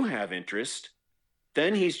they do have interest,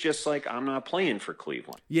 then he's just like, I'm not playing for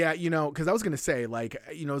Cleveland. Yeah, because I was going to say,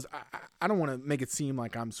 I don't want to make it seem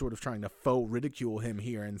like I'm sort of trying to faux ridicule him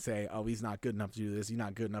here and say, oh, he's not good enough to do this, he's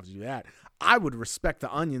not good enough to do that. I would respect the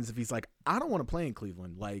onions if he's like, I don't want to play in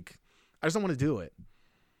Cleveland. Like, I just don't want to do it.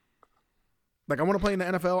 Like, I want to play in the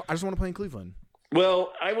NFL, I just want to play in Cleveland.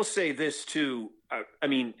 Well, I will say this, too. I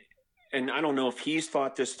mean, and I don't know if he's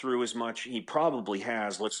thought this through as much. He probably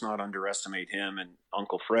has. Let's not underestimate him and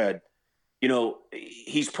Uncle Fred.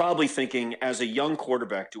 He's probably thinking, as a young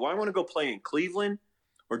quarterback, do I want to go play in Cleveland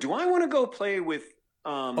or do I want to go play with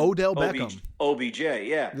Odell Beckham? OBJ,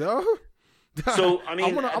 yeah. No? So I mean,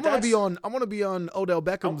 I want to be on Odell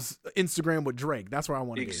Beckham's Instagram with Drake. That's where I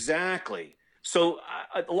want to be. Exactly. So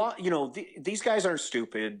a lot, these guys aren't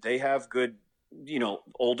stupid. They have good,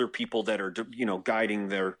 older people that are, guiding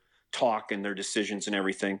their talk and their decisions and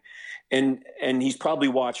everything. And he's probably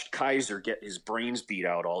watched Kaiser get his brains beat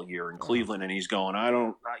out all year in Cleveland. And he's going,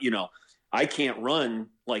 I can't run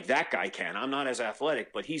like that guy can. I'm not as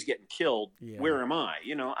athletic, but he's getting killed. Yeah. Where am I?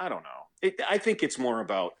 I don't know. I think it's more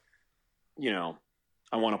about,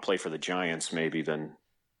 I want to play for the Giants maybe than,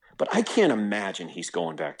 but I can't imagine he's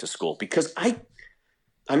going back to school because I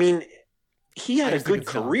mean, he had a good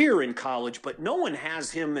career in college, but no one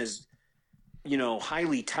has him as,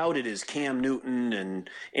 highly touted as Cam Newton and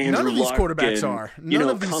Andrew None of these Luck quarterbacks are.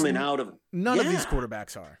 None of these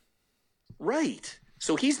quarterbacks are. Right.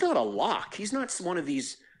 So he's not a lock. He's not one of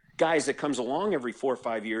these guys that comes along every 4 or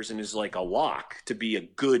 5 years and is like a lock to be a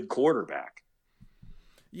good quarterback.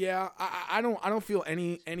 Yeah, I don't feel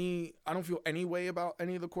any way about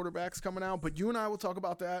any of the quarterbacks coming out, but you and I will talk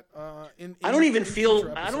about that. I don't even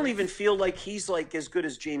feel like he's like as good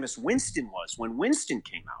as Jameis Winston was when Winston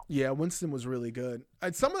came out. Yeah, Winston was really good.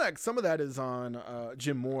 And some of that is on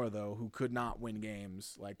Jim Moore though, who could not win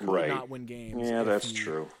games. Not win games. Yeah, that's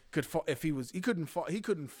true. He couldn't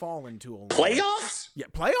fall into a playoffs. Yeah,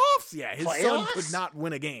 playoffs. Yeah, his son could not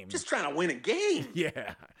win a game. Just trying to win a game.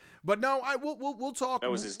 Yeah. But no, we'll talk.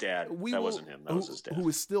 That was his dad. That wasn't him. That was his dad. Who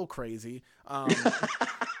is still crazy. But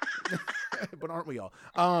aren't we all?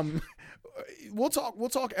 We'll talk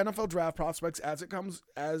NFL draft prospects as it comes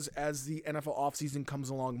as the NFL offseason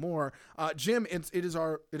comes along more. Jim, it is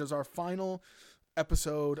our final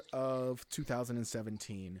episode of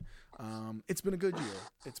 2017. It's been a good year.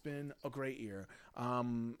 It's been a great year.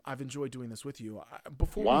 I've enjoyed doing this with you.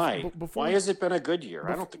 Why has it been a good year?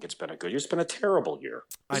 I don't think it's been a good year. It's been a terrible year.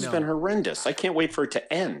 This has been horrendous. I can't wait for it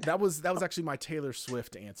to end. That was actually my Taylor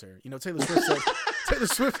Swift answer.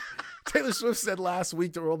 Taylor Swift said last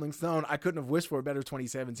week to Rolling Stone, I couldn't have wished for a better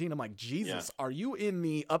 2017. I'm like, Jesus, Are you in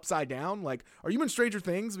the upside down? Like, are you in Stranger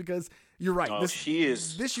Things? Because you're right. This year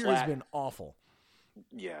has been awful.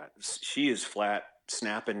 Yeah, she is flat,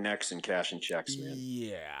 snapping necks and cashing checks, man.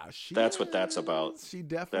 Yeah, that's what that's about. She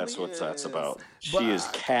definitely That's what that's about. But she is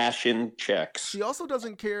cashing checks. She also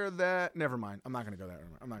doesn't care that. Never mind. I'm not going to go there.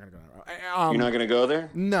 You're not going to go there?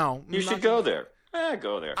 No. You should go there.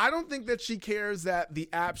 Go there. I don't think that she cares that the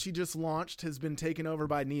app she just launched has been taken over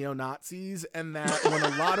by neo-Nazis, and that when a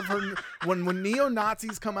lot of her when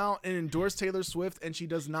neo-Nazis come out and endorse Taylor Swift and she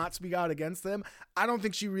does not speak out against them, I don't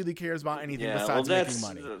think she really cares about anything besides making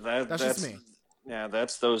money. That's just me. Yeah,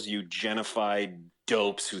 that's those eugenified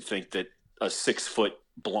dopes who think that a 6-foot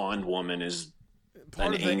blonde woman is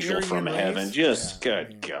an angel from heaven.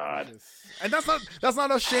 Good God. And that's not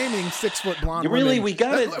us shaming 6-foot blonde women. Really, we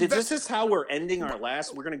gotta. This is how we're ending our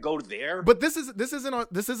last. We're gonna go there. But this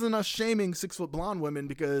isn't us shaming 6-foot blonde women,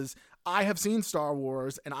 because I have seen Star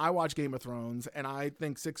Wars and I watch Game of Thrones and I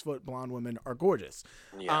think 6-foot blonde women are gorgeous.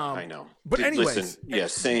 Yeah, I know. But anyways, listen,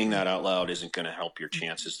 saying that out loud isn't going to help your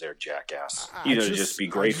chances there, jackass. Just be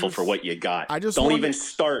grateful for what you got. Don't even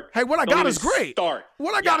start. Hey, what I got is great.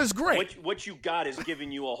 What I got is great. What you got is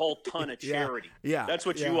giving you a whole ton of charity. Yeah, that's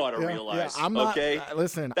what you ought to realize. I'm not, okay,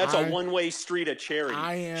 listen, that's a one-way street of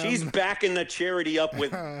charity. She's backing the charity up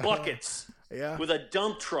with buckets. Yeah. With a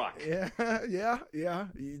dump truck. Yeah.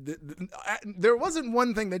 There wasn't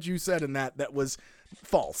one thing that you said in that was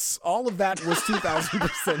false. All of that was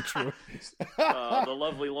 2,000% true. The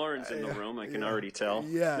lovely Lauren's in the room. I can already tell.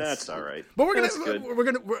 Yes. That's all right. But we're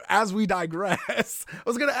gonna as we digress, I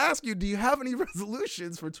was gonna ask you, do you have any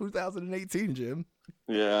resolutions for 2018, Jim?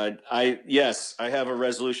 Yeah, yes, I have a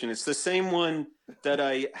resolution. It's the same one that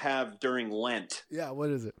I have during Lent. Yeah, what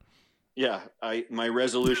is it? Yeah, my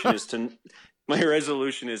resolution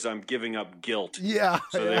is I'm giving up guilt. Yeah.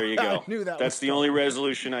 So there you go. I knew that. That's the only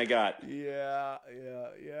resolution I got. Yeah.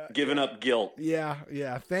 Giving up guilt. Yeah.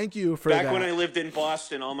 Thank you for that. Back when I lived in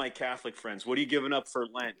Boston, all my Catholic friends, what are you giving up for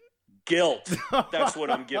Lent? Guilt. That's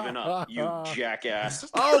what I'm giving up, you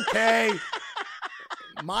jackass. Okay.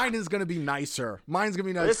 Mine is going to be nicer. Mine's going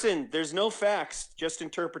to be nicer. Listen, there's no facts, just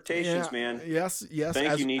interpretations, man. Yes.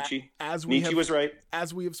 Thank you, Nietzsche. Nietzsche was right.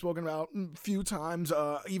 As we have spoken about a few times,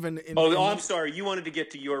 even in. I'm sorry. You wanted to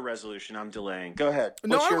get to your resolution. I'm delaying. Go ahead.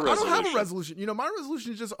 No, What's your I don't have a resolution? resolution. My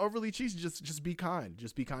resolution is just overly cheesy. Just be kind.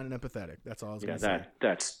 Just be kind and empathetic. That's all I was going to say.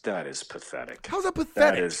 That is pathetic. How's that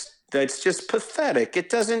pathetic? That's just pathetic. It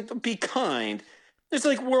doesn't be kind. It's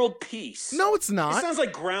like world peace. No, it's not. It sounds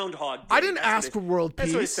like Groundhog Day. I didn't ask for world peace.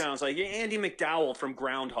 That's what it sounds like. You're Andy McDowell from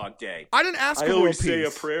Groundhog Day. I didn't ask for world peace. I always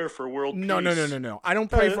say a prayer for world peace. No. I don't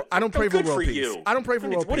pray for. I don't pray for world peace. You. I don't pray for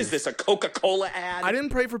world peace. What is this? A Coca-Cola ad? I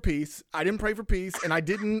didn't pray for peace. And I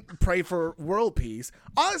didn't pray for world peace.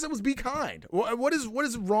 All I said was be kind. What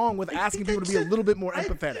is wrong with asking people to be a little bit more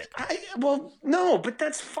empathetic? Well, no, but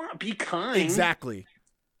that's fine. Be kind. Exactly.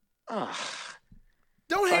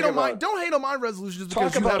 Don't hate on my resolutions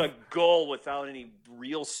because talk about a goal without any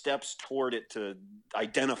real steps toward it to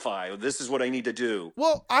identify. This is what I need to do.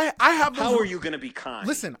 Well, I have. How are you going to be kind?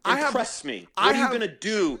 Listen, impress me. What are you going to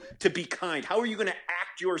do to be kind? How are you going to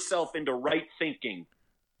act yourself into right thinking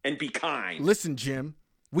and be kind? Listen, Jim.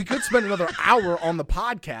 We could spend another hour on the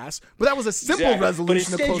podcast, but that was a simple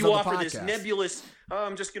resolution to close out the podcast. But instead, you offer this nebulous.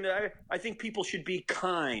 I'm just going to. I think people should be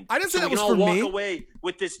kind. I didn't say that was for me. Walk away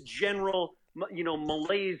with this general,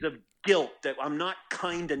 malaise of guilt that I'm not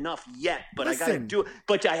kind enough yet, but I got to do it.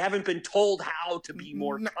 But I haven't been told how to be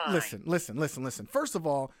more kind. Listen. First of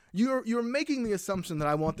all, you're making the assumption that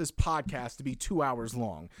I want this podcast to be 2 hours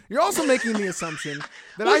long. You're also making the assumption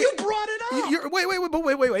that you brought it up.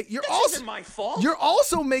 Wait. This isn't my fault. You're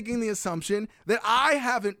also making the assumption that I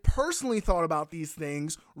haven't personally thought about these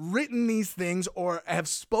things, written these things, or have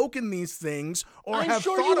spoken these things, or have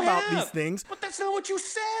thought about these things. But that's not what you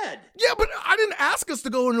said. Yeah, but I didn't ask us to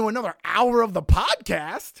go into another hour of the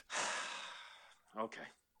podcast. Okay.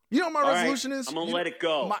 You know what my resolution is? I'm going to let it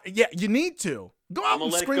go. You need to. Go out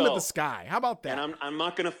and scream at the sky. How about that? And I'm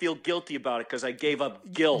not going to feel guilty about it because I gave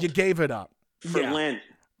up guilt. You gave it up. For Lent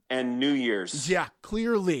and New Year's. Yeah,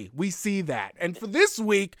 clearly. We see that. And for this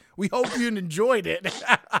week, we hope you enjoyed it.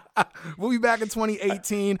 We'll be back in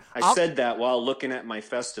 2018. I said that while looking at my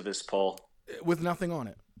Festivus poll. With nothing on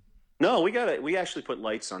it. No, we actually put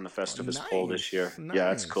lights on the Festivus poll this year. Nice, yeah,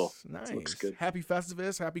 that's cool. Nice. That looks good. Happy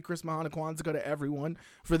Festivus. Happy Christmas, Hanukkah, Kwanzaa to everyone.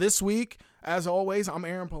 For this week, as always, I'm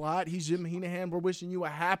Aaron Palat. He's Jim Heenahan. We're wishing you a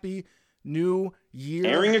happy new year.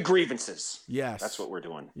 Airing of grievances. Yes. That's what we're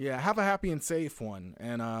doing. Yeah, have a happy and safe one.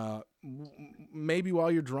 And maybe while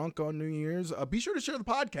you're drunk on New Year's, be sure to share the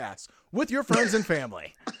podcast with your friends and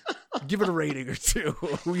family. Give it a rating or two.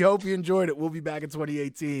 We hope you enjoyed it. We'll be back in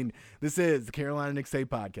 2018. This is the Carolina Knicks Tape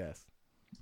Podcast.